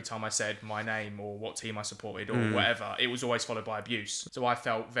school, every time I said my name or what team I supported or whatever, it was always followed by abuse. So I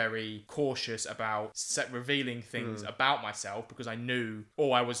felt very cautious about revealing things about myself because I knew,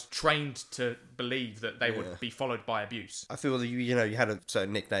 or I was trained to believe that they would be followed by abuse. I feel that you had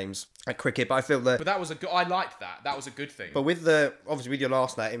certain nicknames at cricket, but I feel that. But that was I liked that. That was a good thing. But obviously with your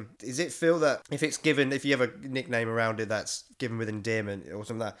last name, does it feel that if you have a nickname around it that's given with endearment or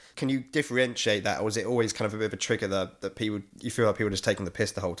something like that, can you differentiate that, or is it always kind of a bit of a trigger that you feel like people are just taking the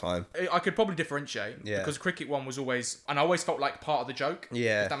piss the whole time? I could probably differentiate because cricket one was always, and I always felt like part of the joke.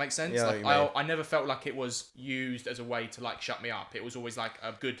 Yeah. If that makes sense. Yeah, Like I know what you mean. I never felt like it was used as a way to like shut me up. It was always like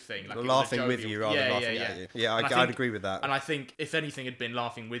a good thing. Like it was a Laughing with jovial- you rather than laughing at you. Yeah, I'd agree with that. And I think if anything had been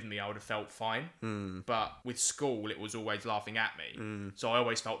laughing with me, I would have felt fine. But with school, it was always laughing at me. So I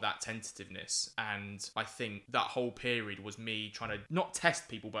always felt that tentativeness. And I think that whole period was me trying to not test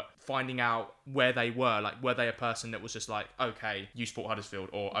people, but finding out where they were. Like, were they a person that was just like, okay, you support Huddersfield,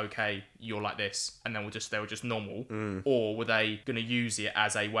 or okay, you're like this, and then they were just normal, or were they going to use it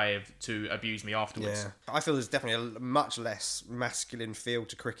as a way to abuse me afterwards? Yeah, I feel there's definitely a much less masculine feel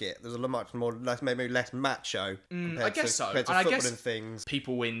to cricket. There's a much more, maybe less macho. I guess so. Compared to And I football guess and things.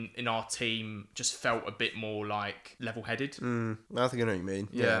 people in our team just felt a bit more like level-headed. I think I know what you mean.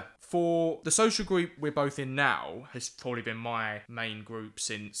 Yeah. For the social group we're both in now has probably been my main group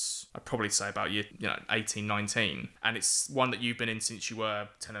since I'd probably say about year 18, 19. And it's one that you've been in since you were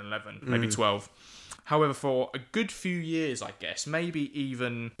 10 and 11, maybe 12. However, for a good few years, I guess, maybe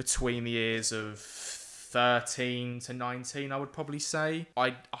even between the years of 13 to 19, I would probably say,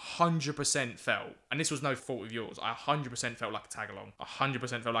 I 100% felt, and this was no fault of yours, I 100% felt like a tag-along.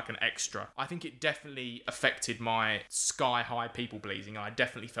 100% felt like an extra. I think it definitely affected my sky-high people-pleasing, and I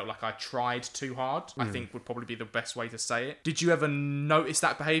definitely felt like I tried too hard, I think would probably be the best way to say it. Did you ever notice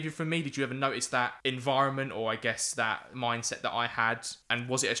that behaviour from me? Did you ever notice that environment, or I guess that mindset that I had, and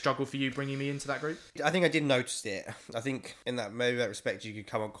was it a struggle for you bringing me into that group? I think I did notice it. I think in that respect you could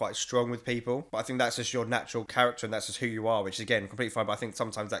come on quite strong with people, but I think that's just your natural character and that's just who you are, which is again completely fine. But I think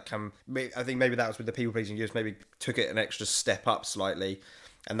sometimes I think maybe that was with the people pleasing, you just maybe took it an extra step up slightly,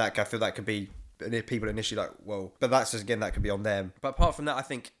 and that I feel that could be people initially like, whoa, but that's just, again, that could be on them. But apart from that, I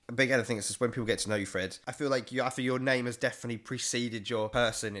think it's just when people get to know you, Fred, I feel like your name has definitely preceded your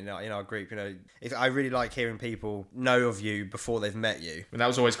person in our group. I really like hearing people know of you before they've met you. And that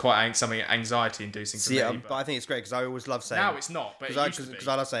was always quite something anxiety-inducing to me. Yeah, but I think it's great because I always love saying. Now it's not, but it used to be. Because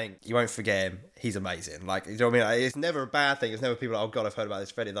I love saying, you won't forget him, he's amazing. Like, you know what I mean? It's never a bad thing. It's never people like, oh God, I've heard about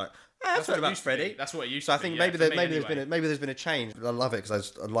this Freddie. Like, I've heard about Freddie. That's what it used to be. So I be. think Yeah, maybe there's been a change. I love it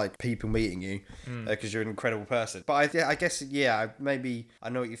because I like people meeting you because you're an incredible person. But I guess maybe I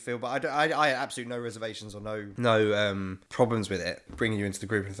know what you feel, but I had absolutely no reservations or no problems with it, bringing you into the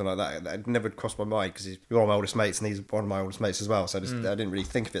group or anything like that. That never crossed my mind because you're one of my oldest mates and he's one of my oldest mates as well, so I didn't really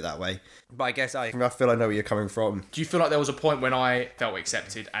think of it that way. But I guess I feel I know where you're coming from. Do you feel like there was a point when I felt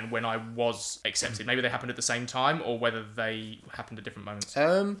accepted and when I was accepted? Maybe they happened at the same time, or whether they happened at different moments?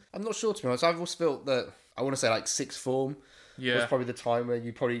 I'm not sure, to be honest. I've always felt that, I want to say like sixth form was probably the time where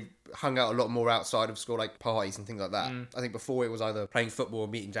you probably hung out a lot more outside of school, like parties and things like that. I think before it was either playing football or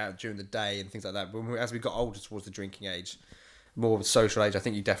meeting out during the day and things like that. But as we got older towards the drinking age, more of a social age, I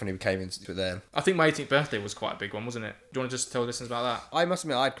think you definitely came into it there. I think my 18th birthday was quite a big one, wasn't it? Do you want to just tell listeners about that? I must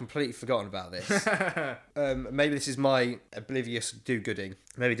admit, I'd completely forgotten about this. Maybe this is my oblivious do-gooding.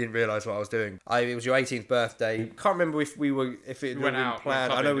 Maybe didn't realise what I was doing. It was your 18th birthday. Can't remember if it went been out.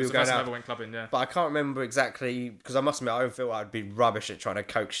 planned. I know we were going out. I never went clubbing, yeah. But I can't remember exactly, because I must admit, I feel I'd be rubbish at trying to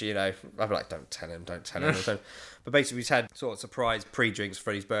coax you, I'd be like, don't tell him. But basically, we had sort of surprise pre-drinks for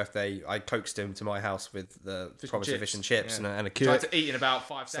Freddie's birthday. I coaxed him to my house with the promised fish and chips and a cure. Tried to eat in about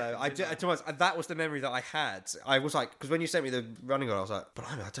 5 seconds. So that was the memory that I had. I was like, because when you sent me the running on, I was like, but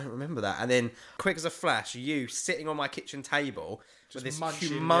I don't remember that. And then, quick as a flash, you sitting on my kitchen table with this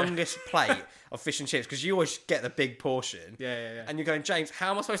humongous plate of fish and chips, because you always get the big portion. Yeah. And you're going, James,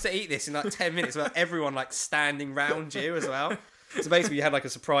 how am I supposed to eat this in like 10 minutes without everyone like standing round you as well? So basically, you had like a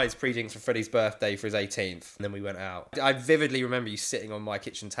surprise pre-drinks for Freddie's birthday for his 18th, and then we went out. I vividly remember you sitting on my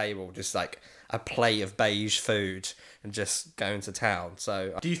kitchen table, just like a plate of beige food, and just going to town.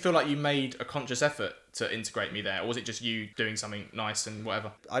 So, do you feel like you made a conscious effort to integrate me there, or was it just you doing something nice and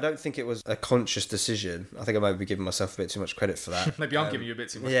whatever? I don't think it was a conscious decision. I think I might be giving myself a bit too much credit for that. Maybe I'm giving you a bit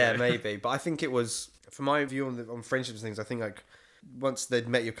too much credit. Yeah, maybe. But I think it was, for my view on friendships and things, I think like, once they'd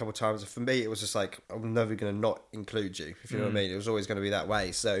met you a couple of times, for me it was just like, I'm never going to not include you, if you know what I mean. It was always going to be that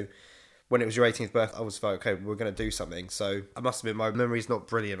way. So when it was your 18th birthday, I was like, okay, we're going to do something. So I must admit, my memory's not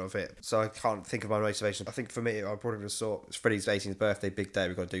brilliant of it, so I can't think of my motivation. I think for me, I probably just saw it's Freddie's 18th birthday, big day,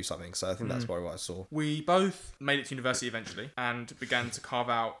 we've got to do something. So I think that's probably what I saw. We both made it to university eventually and began to carve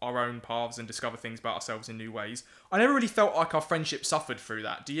out our own paths and discover things about ourselves in new ways. I never really felt like our friendship suffered through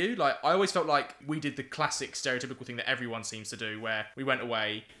that. Do you? Like, I always felt like we did the classic stereotypical thing that everyone seems to do, where we went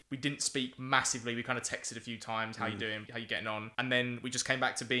away, we didn't speak massively, we kind of texted a few times, how you doing, how you getting on, and then we just came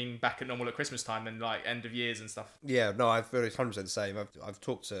back to being back at normal at Christmas time and like end of years and stuff. Yeah, no, I feel it's 100% the same. I've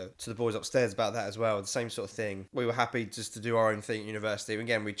talked to the boys upstairs about that as well, the same sort of thing. We were happy just to do our own thing at university.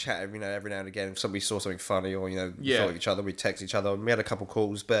 Again, we chat every now and again. If somebody saw something funny or, we thought of each other, we'd text each other, and we had a couple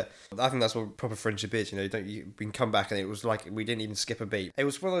calls, but I think that's what proper friendship is, you can come back and it was like we didn't even skip a beat. It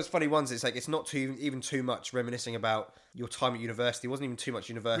was one of those funny ones. It's like, it's not even too much reminiscing about your time at university. It wasn't even too much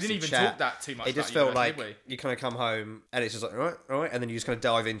university We didn't even chat. talk that too much. It just felt like you kind of come home and it's just like, all right, and then you just kind of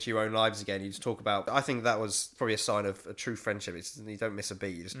dive into your own lives again. You just talk about, I think that was probably a sign of a true friendship. You don't miss a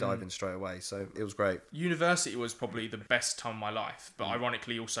beat, you just dive in straight away. So it was great. University was probably the best time of my life, but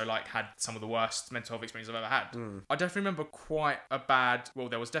ironically also like had some of the worst mental health experiences I've ever had. I definitely remember quite a bad, well,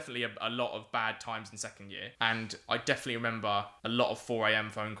 there was definitely a lot of bad times in second year, and I definitely remember a lot of 4 a.m.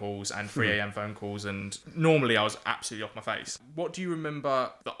 phone calls and 3 a.m. phone calls, and normally I was absolutely off my face. What do you remember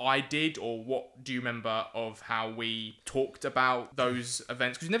that I did, or what do you remember of how we talked about those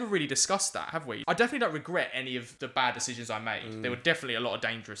events? Because we never really discussed that, have we? I definitely don't regret any of the bad decisions I made. There were definitely a lot of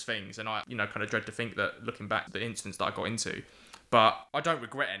dangerous things, and I, kind of dread to think that looking back, the incidents that I got into. But I don't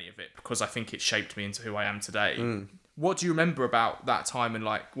regret any of it because I think it shaped me into who I am today. What do you remember about that time and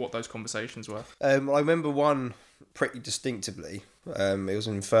like what those conversations were? I remember one pretty distinctively. It was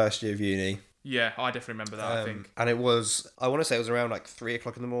in first year of uni. Yeah, I definitely remember that, I think. And it was, I want to say it was around like 3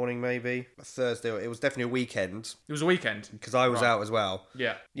 o'clock in the morning, maybe. A Thursday. It was definitely a weekend. It was a weekend? Because I was out as well.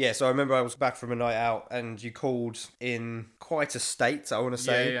 Yeah. Yeah, so I remember I was back from a night out and you called in quite a state, I want to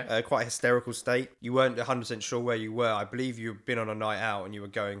say. Yeah. Quite a hysterical state. You weren't 100% sure where you were. I believe you'd been on a night out and you were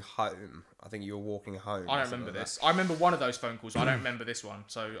going home. I think you were walking home. I don't remember this. I remember one of those phone calls. I don't remember this one.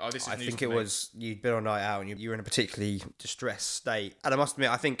 So this is news to me. I think it was, you'd been on a night out and you were in a particularly distressed state. And I must admit,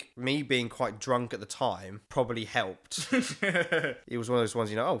 I think me being quite drunk at the time probably helped. It was one of those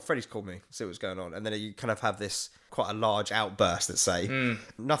ones, oh, Freddie's called me, see what's going on. And then you kind of have this quite a large outburst, let's say.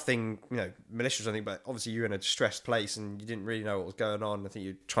 Nothing, malicious or anything, but obviously you're in a distressed place and you didn't really know what was going on. I think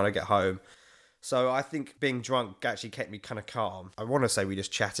you're trying to get home. So I think being drunk actually kept me kind of calm. I want to say we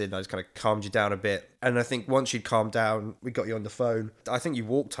just chatted and I just kind of calmed you down a bit. And I think once you'd calmed down, we got you on the phone. I think you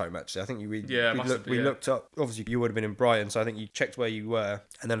walked home, actually. I think we looked up. Obviously, you would have been in Brighton, so I think you checked where you were.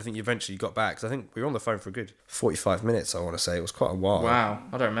 And then I think you eventually got back. So I think we were on the phone for a good 45 minutes, I want to say. It was quite a while. Wow,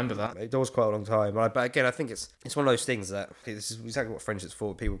 I don't remember that. It was quite a long time. But again, I think it's one of those things that, this is exactly what friendship's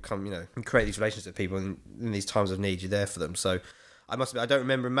for. People come, and create these relationships with people. And in these times of need, you're there for them. So I must admit, I don't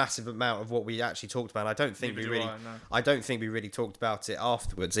remember a massive amount of what we actually talked about. I don't think Neither we do really, I, no. I don't think we really talked about it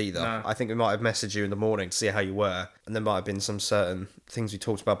afterwards either. No. I think we might have messaged you in the morning to see how you were, and there might have been some certain things we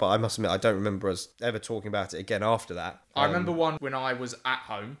talked about. But I must admit, I don't remember us ever talking about it again after that. I remember one when I was at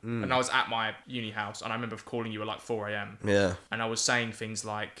home and I was at my uni house, and I remember calling you at like 4 a.m. Yeah. and I was saying things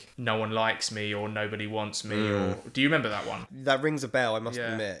like "no one likes me" or "nobody wants me." Or do you remember that one? That rings a bell, I must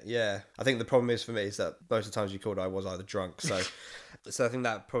Yeah. admit. Yeah. I think the problem is for me is that most of the times you called, I was either drunk. So so I think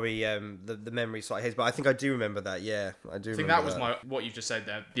that probably the memory's like his. But I think I do remember that. Yeah, I do. I think that was what you just said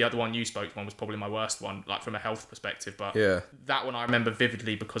there. The other one you spoke one was probably my worst one, like from a health perspective. But that one I remember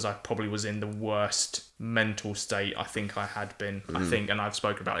vividly because I probably was in the worst mental state I think I had been. I think, and I've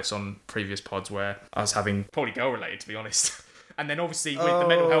spoken about this on previous pods where I was having probably girl related, to be honest. And then obviously with the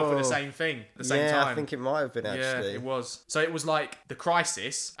mental health for the same thing at the same time. I think it might have been actually. Yeah, it was. So it was like the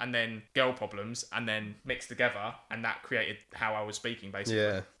crisis and then girl problems and then mixed together, and that created how I was speaking basically.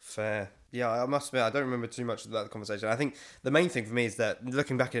 Yeah, fair. Yeah, I must admit, I don't remember too much about the conversation. I think the main thing for me is that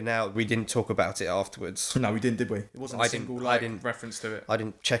looking back at it now, we didn't talk about it afterwards. No, we didn't, did we? It wasn't I a single didn't- reference to it. I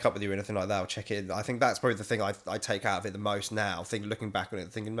didn't check up with you or anything like that, or check in. I think that's probably the thing I take out of it the most now. Looking back on it,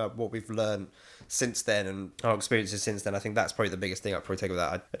 thinking about what we've learned since then and our experiences since then. I think that's probably the biggest thing I'd probably take with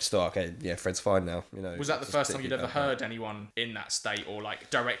that. I just thought, okay, yeah, Fred's fine now. You know. Was that the just first time you'd thinking ever about heard anyone in that state or like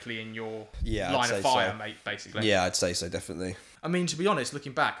directly in your Yeah, I'd line say of fire, so. mate, basically? that. Yeah, I'd say so, definitely. I mean, to be honest,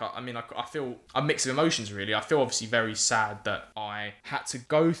 looking back, I feel a mix of emotions, really. I feel obviously very sad that I had to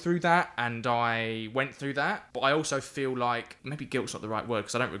go through that and I went through that. But I also feel like, maybe guilt's not the right word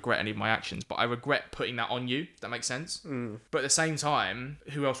because I don't regret any of my actions, but I regret putting that on you, if that makes sense. But at the same time,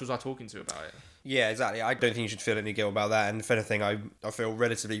 who else was I talking to about it? Yeah, exactly. I don't think you should feel any guilt about that. And if anything, I feel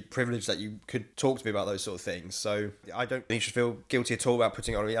relatively privileged that you could talk to me about those sort of things. So I don't think you should feel guilty at all about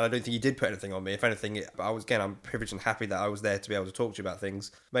putting it on me. And I don't think you did put anything on me. If anything, I'm privileged and happy that I was there to be able to talk to you about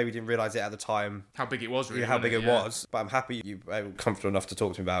things. Maybe didn't realise it at the time. How big it was, really. How wasn't big it Yeah. was. But I'm happy you were comfortable enough to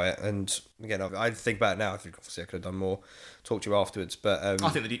talk to me about it. And again, I think about it now. I think obviously I could have done more, talk to you afterwards. But I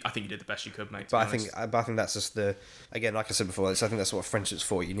think you did the best you could, mate. But I think that's just again, like I said before, I think that's what friendship's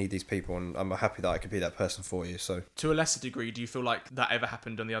for. You need these people, and I'm happy that I could be that person for you. So, to a lesser degree, do you feel like that ever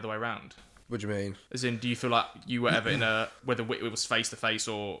happened on the other way around? what do you mean? As in, do you feel like you were ever in whether it was face to face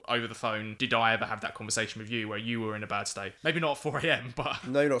or over the phone, did I ever have that conversation with you where you were in a bad state? Maybe not at 4 a.m, but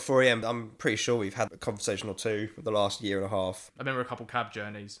No, not 4 a.m. I'm pretty sure we've had a conversation or two for the last year and a half. I remember a couple cab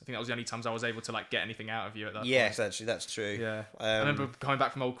journeys. I think that was the only times I was able to like get anything out of you at that Yes, point. actually, that's true. Yeah. I remember coming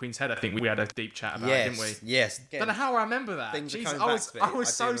back from Old Queen's Head. I think we had a deep chat about it, didn't we? Yes. Don't know how I remember that. Things are Jeez, coming I back was to me. I was I do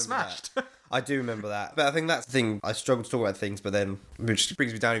so remember smashed. I do remember that. But I think that's the thing. I struggle to talk about things, but then, which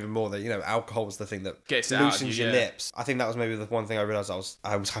brings me down even more, that, you know, alcohol is the thing that Gets it out of loosens you, your yeah. lips. I think that was maybe the one thing I realised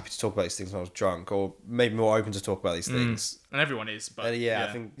I was happy to talk about these things when I was drunk, or maybe more open to talk about these things. And everyone is, but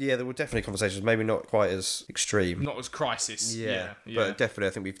I think, there were definitely conversations, maybe not quite as extreme. not as crisis. Yeah. But definitely, I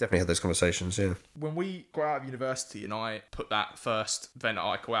think we've definitely had those conversations, yeah. When we got out of university and I put that first Vent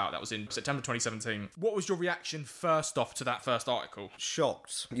article out, that was in September 2017. What was your reaction first off to that first article?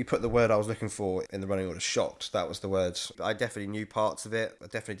 Shocked. You put the word I was looking for in the running order, shocked. That was the word. I definitely knew parts of it. I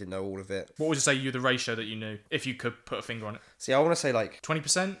definitely didn't know all of it. What would you say the ratio that you knew, if you could put a finger on it? See, I want to say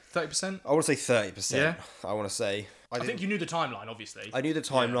 20%? 30%? I want to say 30%. Yeah. I want to say. I think you knew the timeline, obviously. I knew the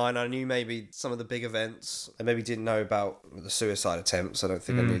timeline. I knew maybe some of the big events. I maybe didn't know about the suicide attempts. I don't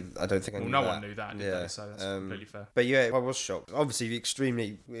think I knew. I don't think I knew. Well, no that. one knew that, did they? So that's completely fair. But yeah, I was shocked. Obviously,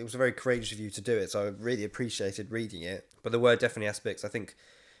 it was very courageous of you to do it. So I really appreciated reading it. But there were definitely aspects, I think.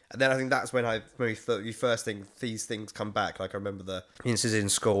 And then I think that's when maybe thought you first think these things come back. Like I remember the instances in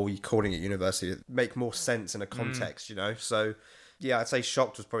school, you calling it university, it make more sense in a context, you know. So yeah, I'd say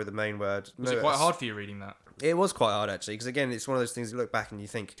shocked was probably the main word. Was it quite hard for you reading that? It was quite hard actually, because again, it's one of those things you look back and you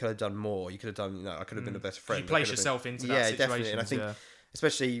think you could have done more. You could have done, I could have been a better friend. You place I could have yourself into that yeah, situation. definitely. And I think,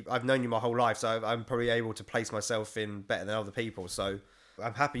 especially, I've known you my whole life, so I'm probably able to place myself in better than other people. So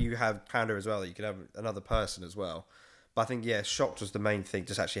I'm happy you have Panda as well, that you could have another person as well. But I think, shocked was the main thing,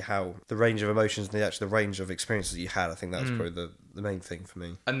 just actually how the range of emotions and the range of experiences that you had. I think that was probably the main thing for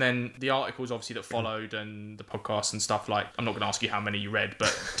me. And then the articles, obviously, that followed and the podcasts and stuff, like, I'm not going to ask you how many you read,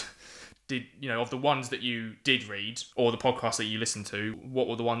 but of the ones that you did read or the podcasts that you listened to, what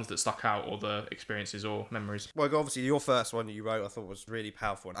were the ones that stuck out, or the experiences or memories? Well, obviously, your first one that you wrote, I thought was really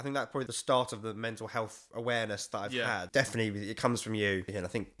powerful. And I think that's probably the start of the mental health awareness that I've had. Definitely, it comes from you. And I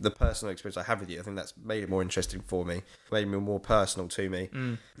think the personal experience I have with you, I think that's made it more interesting for me, made it more personal to me.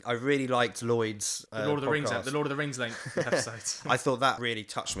 I really liked Lloyd's The Lord of the podcast. Rings length episodes. I thought that really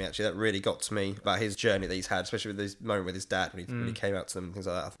touched me, actually. That really got to me about his journey that he's had, especially with this moment with his dad when he came out to them and things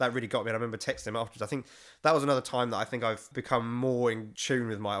like that. That really got me. And I remember texting him afterwards. I think that was another time that I think I've become more in tune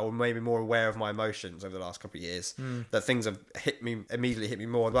with or maybe more aware of my emotions over the last couple of years. That things have immediately hit me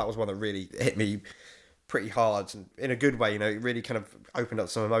more. That was one that really hit me pretty hard and in a good way, it really kind of opened up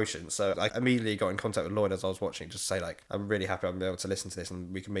some emotions. So I immediately got in contact with Lloyd as I was watching, just to say like, I'm really happy I'm able to listen to this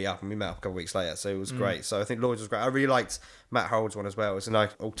and we can meet up, and we met up a couple of weeks later, so it was great. So I think Lloyd's was great. I really liked Matt Harold's one as well. It's a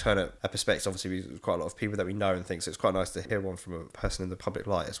nice alternate perspective. Obviously there's quite a lot of people that we know and things, so it's quite nice to hear one from a person in the public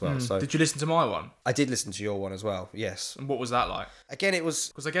light as well. So did you listen to my one? I did listen to your one as well, yes. And what was that like? Again, it was...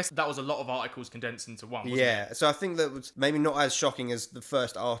 Because I guess that was a lot of articles condensed into one, wasn't it? So I think that was maybe not as shocking as the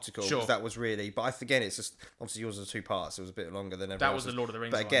first article, Sure. because that was really... But again, it's just... Obviously yours was 2 parts, it was a bit longer than everyone That was else's. the Lord of the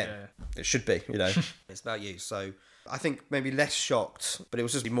Rings But one, again, yeah. it should be, It's about you, so... I think maybe less shocked, but it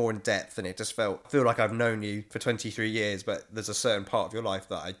was just more in depth, and it just I feel like I've known you for 23 years, but there's a certain part of your life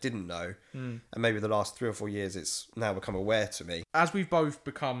that I didn't know, and maybe the last 3 or 4 years it's now become aware to me. As we've both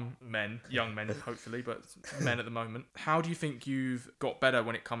become men, young men hopefully, but men at the moment, how do you think you've got better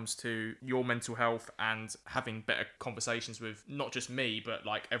when it comes to your mental health and having better conversations with not just me, but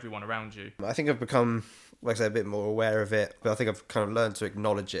like everyone around you? I think I've become, like I say, a bit more aware of it, but I think I've kind of learned to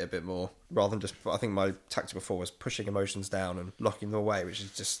acknowledge it a bit more, rather than just... I think my tactic before was pushing emotions down and locking them away, which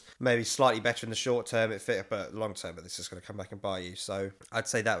is just maybe slightly better in the short term, but long term, but it's just going to come back and bite you. So I'd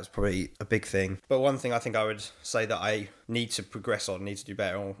say that was probably a big thing. But one thing I think I would say that I need to progress on, need to do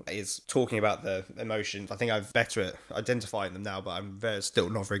better on, is talking about the emotions. I think I'm better at identifying them now, but I'm still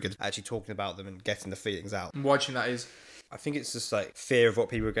not very good at actually talking about them and getting the feelings out. And why do you think that is? I think it's just like fear of what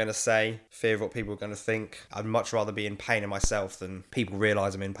people are going to say, fear of what people are going to think. I'd much rather be in pain in myself than people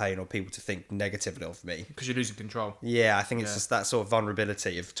realise I'm in pain or people to think negatively of me. Because you're losing control. Yeah, I think it's just that sort of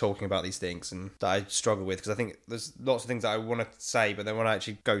vulnerability of talking about these things and that I struggle with, because I think there's lots of things that I want to say, but then when I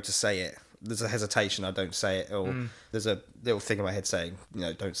actually go to say it, there's a hesitation, I don't say it, or there's a little thing in my head saying,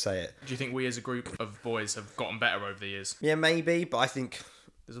 don't say it. Do you think we as a group of boys have gotten better over the years? Yeah, maybe, but I think...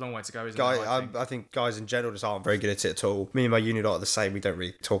 There's a long way to go, isn't there? I think guys in general just aren't very good at it at all. Me and my uni lot are the same. We don't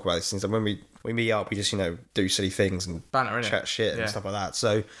really talk about these things. And when we meet up, we just, do silly things and Banter, chat shit and stuff like that.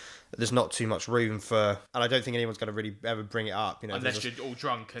 So there's not too much room for... And I don't think anyone's going to really ever bring it up. Unless you're all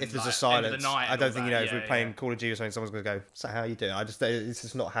drunk and if there's like, a silence, end of the night I don't think, that. if we're playing Call of Duty or something, someone's going to go, so how are you doing? It's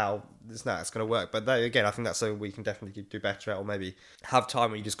just not how it's going to work. But again, I think that's something we can definitely do better at, or maybe have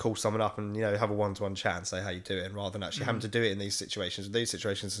time when you just call someone up and, have a one-to-one chat and say how you doing, rather than actually having to do it in these situations. These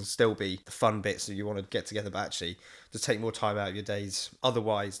situations can still be the fun bits that you want to get together, but actually just take more time out of your days.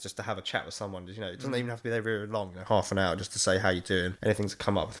 Otherwise, just to have a chat with someone, it doesn't even have to be there very long, half an hour, just to say how you doing, anything to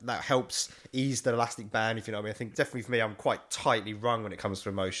come up. That helps ease the elastic band, if you know what I mean. I think definitely for me, I'm quite tightly wrung when it comes to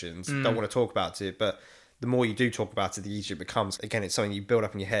emotions. Don't want to talk about it, but the more you do talk about it, the easier it becomes. Again, it's something you build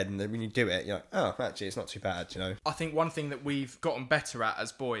up in your head, and then when you do it, you're like, oh, actually, it's not too bad, I think one thing that we've gotten better at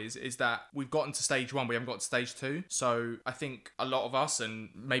as boys is that we've gotten to stage 1, we haven't got to stage 2. So I think a lot of us, and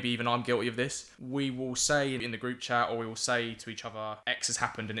maybe even I'm guilty of this, we will say in the group chat, or we will say to each other, X has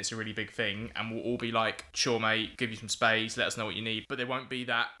happened and it's a really big thing, and we'll all be like, sure mate, give you some space, let us know what you need. But there won't be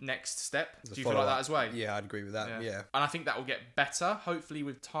that next step. Do you feel like that as well? Yeah, I'd agree with that, yeah. And I think that will get better, hopefully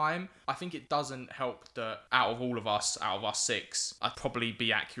with time. I think it doesn't help that out of us 6, I'd probably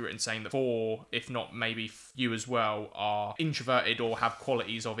be accurate in saying that 4, if not maybe you as well, are introverted or have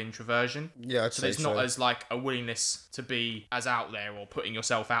qualities of introversion. Yeah, I'd so say there's not as like a willingness to be as out there or putting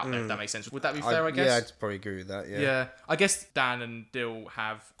yourself out there, if that makes sense. Would that be fair, I guess? Yeah, I'd probably agree with that, yeah. Yeah, I guess Dan and Dill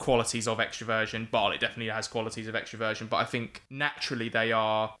have qualities of extroversion. Bartlett definitely has qualities of extroversion, but I think naturally they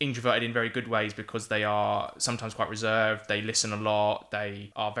are introverted in very good ways, because they are sometimes quite reserved, they listen a lot,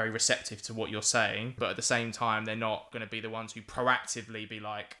 they are very receptive to what you're saying, but at the same time, they're not going to be the ones who proactively be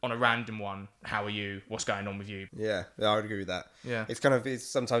like, on a random one, how are you? What's going on with you? Yeah, I would agree with that. Yeah. It's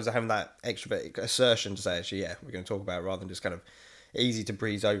sometimes having that extrovert assertion to say, actually, yeah, we're going to talk about it, rather than just kind of easy to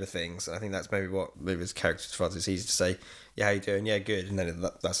breeze over things. I think that's maybe his character for us. It's easy to say, yeah, how you doing? Yeah, good. And then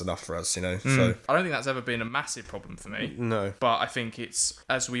that's enough for us, So I don't think that's ever been a massive problem for me. No. But I think it's,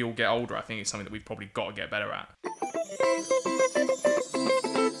 as we all get older, I think it's something that we've probably got to get better at.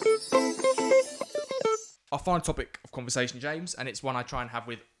 Our final topic of conversation, James, and it's one I try and have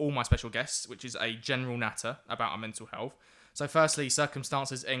with all my special guests, which is a general natter about our mental health. So firstly,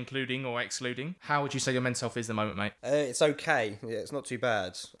 circumstances including or excluding. How would you say your mental health is at the moment, mate? It's okay. Yeah, it's not too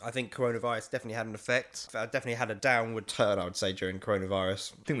bad. I think coronavirus definitely had an effect. I definitely had a downward turn, I would say, during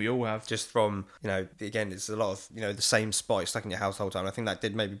coronavirus. I think we all have. Just from, again, it's a lot of, the same spot stuck in your house the whole time. I think that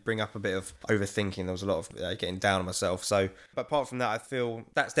did maybe bring up a bit of overthinking. There was a lot of getting down on myself. So, but apart from that, I feel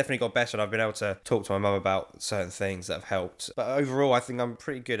that's definitely got better, and I've been able to talk to my mum about certain things that have helped. But overall, I think I'm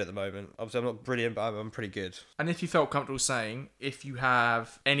pretty good at the moment. Obviously, I'm not brilliant, but I'm pretty good. And if you felt comfortable saying saying if you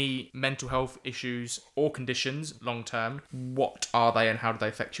have any mental health issues or conditions long term, what are they and how do they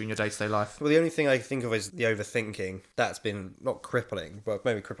affect you in your day-to-day life? Well, the only thing I think of is the overthinking. That's been not crippling, but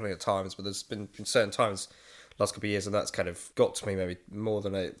maybe crippling at times. But there's been certain times last couple of years, and that's kind of got to me maybe more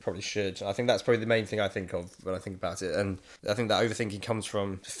than it probably should. I think that's probably the main thing I think of when I think about it, and I think that overthinking comes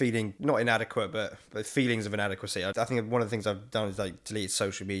from feeling not inadequate, but feelings of inadequacy. I think one of the things I've done is like deleted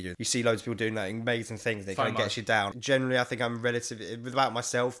social media. You see loads of people doing that amazing things, they kind of gets you down. Generally, I think I'm without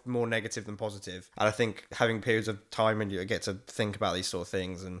myself, more negative than positive, and I think having periods of time when you get to think about these sort of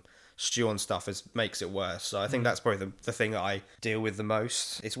things and stew on stuff makes it worse. So I think that's probably the thing that I deal with the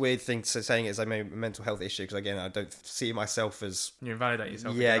most. It's a weird thing saying it as a mental health issue, because again, I don't see myself as... You invalidate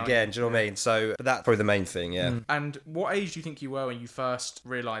yourself. Yeah, again, do you know what I mean? So but that's probably the main thing, yeah. And what age do you think you were when you first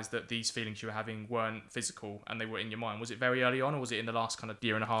realised that these feelings you were having weren't physical and they were in your mind? Was it very early on, or was it in the last kind of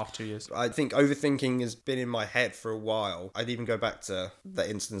year and a half, 2 years? I think overthinking has been in my head for a while. I'd even go back to that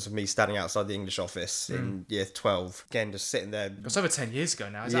instance of me standing outside the English office in year 12. Again, just sitting there. It's over 10 years ago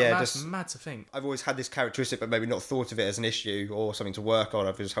now. Is that mad to think? I've always had this characteristic, but maybe not thought of it as an issue or something to work on.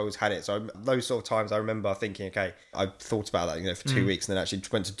 I've just always had it. So those sort of times I remember thinking, okay, I thought about that, for 2 weeks and then actually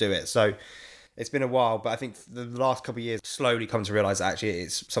went to do it. So it's been a while, but I think the last couple of years slowly come to realise that actually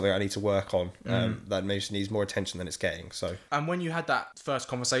it's something I need to work on, that maybe needs more attention than it's getting. So. And when you had that first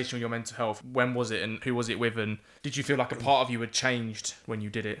conversation with your mental health, when was it and who was it with, and did you feel like a part of you had changed when you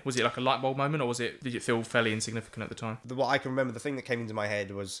did it? Was it like a light bulb moment, or did it feel fairly insignificant at the time? What I can remember, the thing that came into my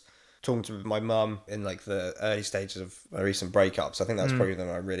head was talking to my mum in like the early stages of my recent breakups. I think that's probably when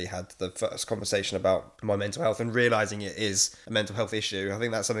I really had the first conversation about my mental health and realising it is a mental health issue. I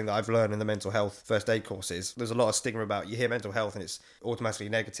think that's something that I've learned in the mental health first aid courses. There's a lot of stigma about, you hear mental health and it's automatically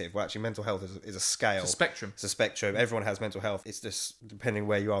negative. Well, actually mental health is a scale. It's a spectrum. It's a spectrum. Everyone has mental health. It's just depending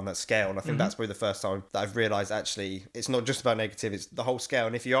where you are on that scale. And I think that's probably the first time that I've realised actually it's not just about negative, it's the whole scale.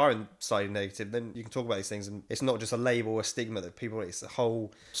 And if you are slightly negative, then you can talk about these things, and it's not just a label, a stigma that people, it's the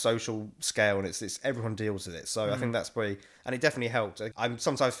whole social scale, and it's everyone deals with it. So I think that's probably, and it definitely helped. I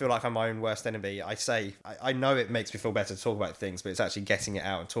sometimes feel like I'm my own worst enemy. I know it makes me feel better to talk about things, but it's actually getting it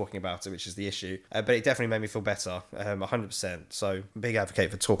out and talking about it, which is the issue. But it definitely made me feel better, 100%. So big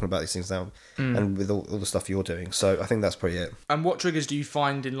advocate for talking about these things now, and with all the stuff you're doing. So I think that's probably it. And what triggers do you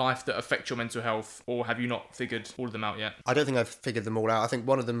find in life that affect your mental health, or have you not figured all of them out yet? I don't think I've figured them all out. I think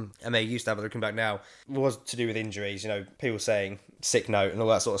one of them, I may used to have, but looking back now, was to do with injuries. People saying sick note and all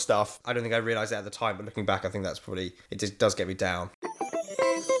that sort of stuff. I don't think I realised that at the time, but looking back, I think that's probably, it just does get me down.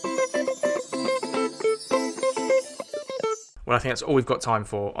 Well, I think that's all we've got time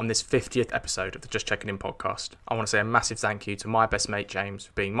for on this 50th episode of the Just Checking In podcast. I want to say a massive thank you to my best mate James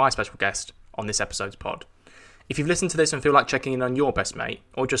for being my special guest on this episode's pod. If you've listened to this and feel like checking in on your best mate,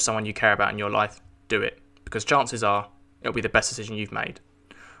 or just someone you care about in your life, do it, because chances are it'll be the best decision you've made.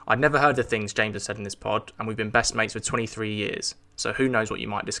 I'd never heard the things James has said in this pod, and we've been best mates for 23 years, so who knows what you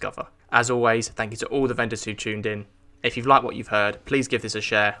might discover. As always, thank you to all the vendors who tuned in. If you've liked what you've heard, please give this a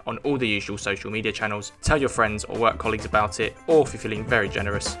share on all the usual social media channels, tell your friends or work colleagues about it, or if you're feeling very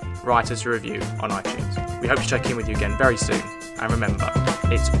generous, write us a review on iTunes. We hope to check in with you again very soon, and remember,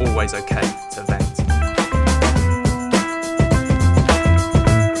 it's always okay to vent.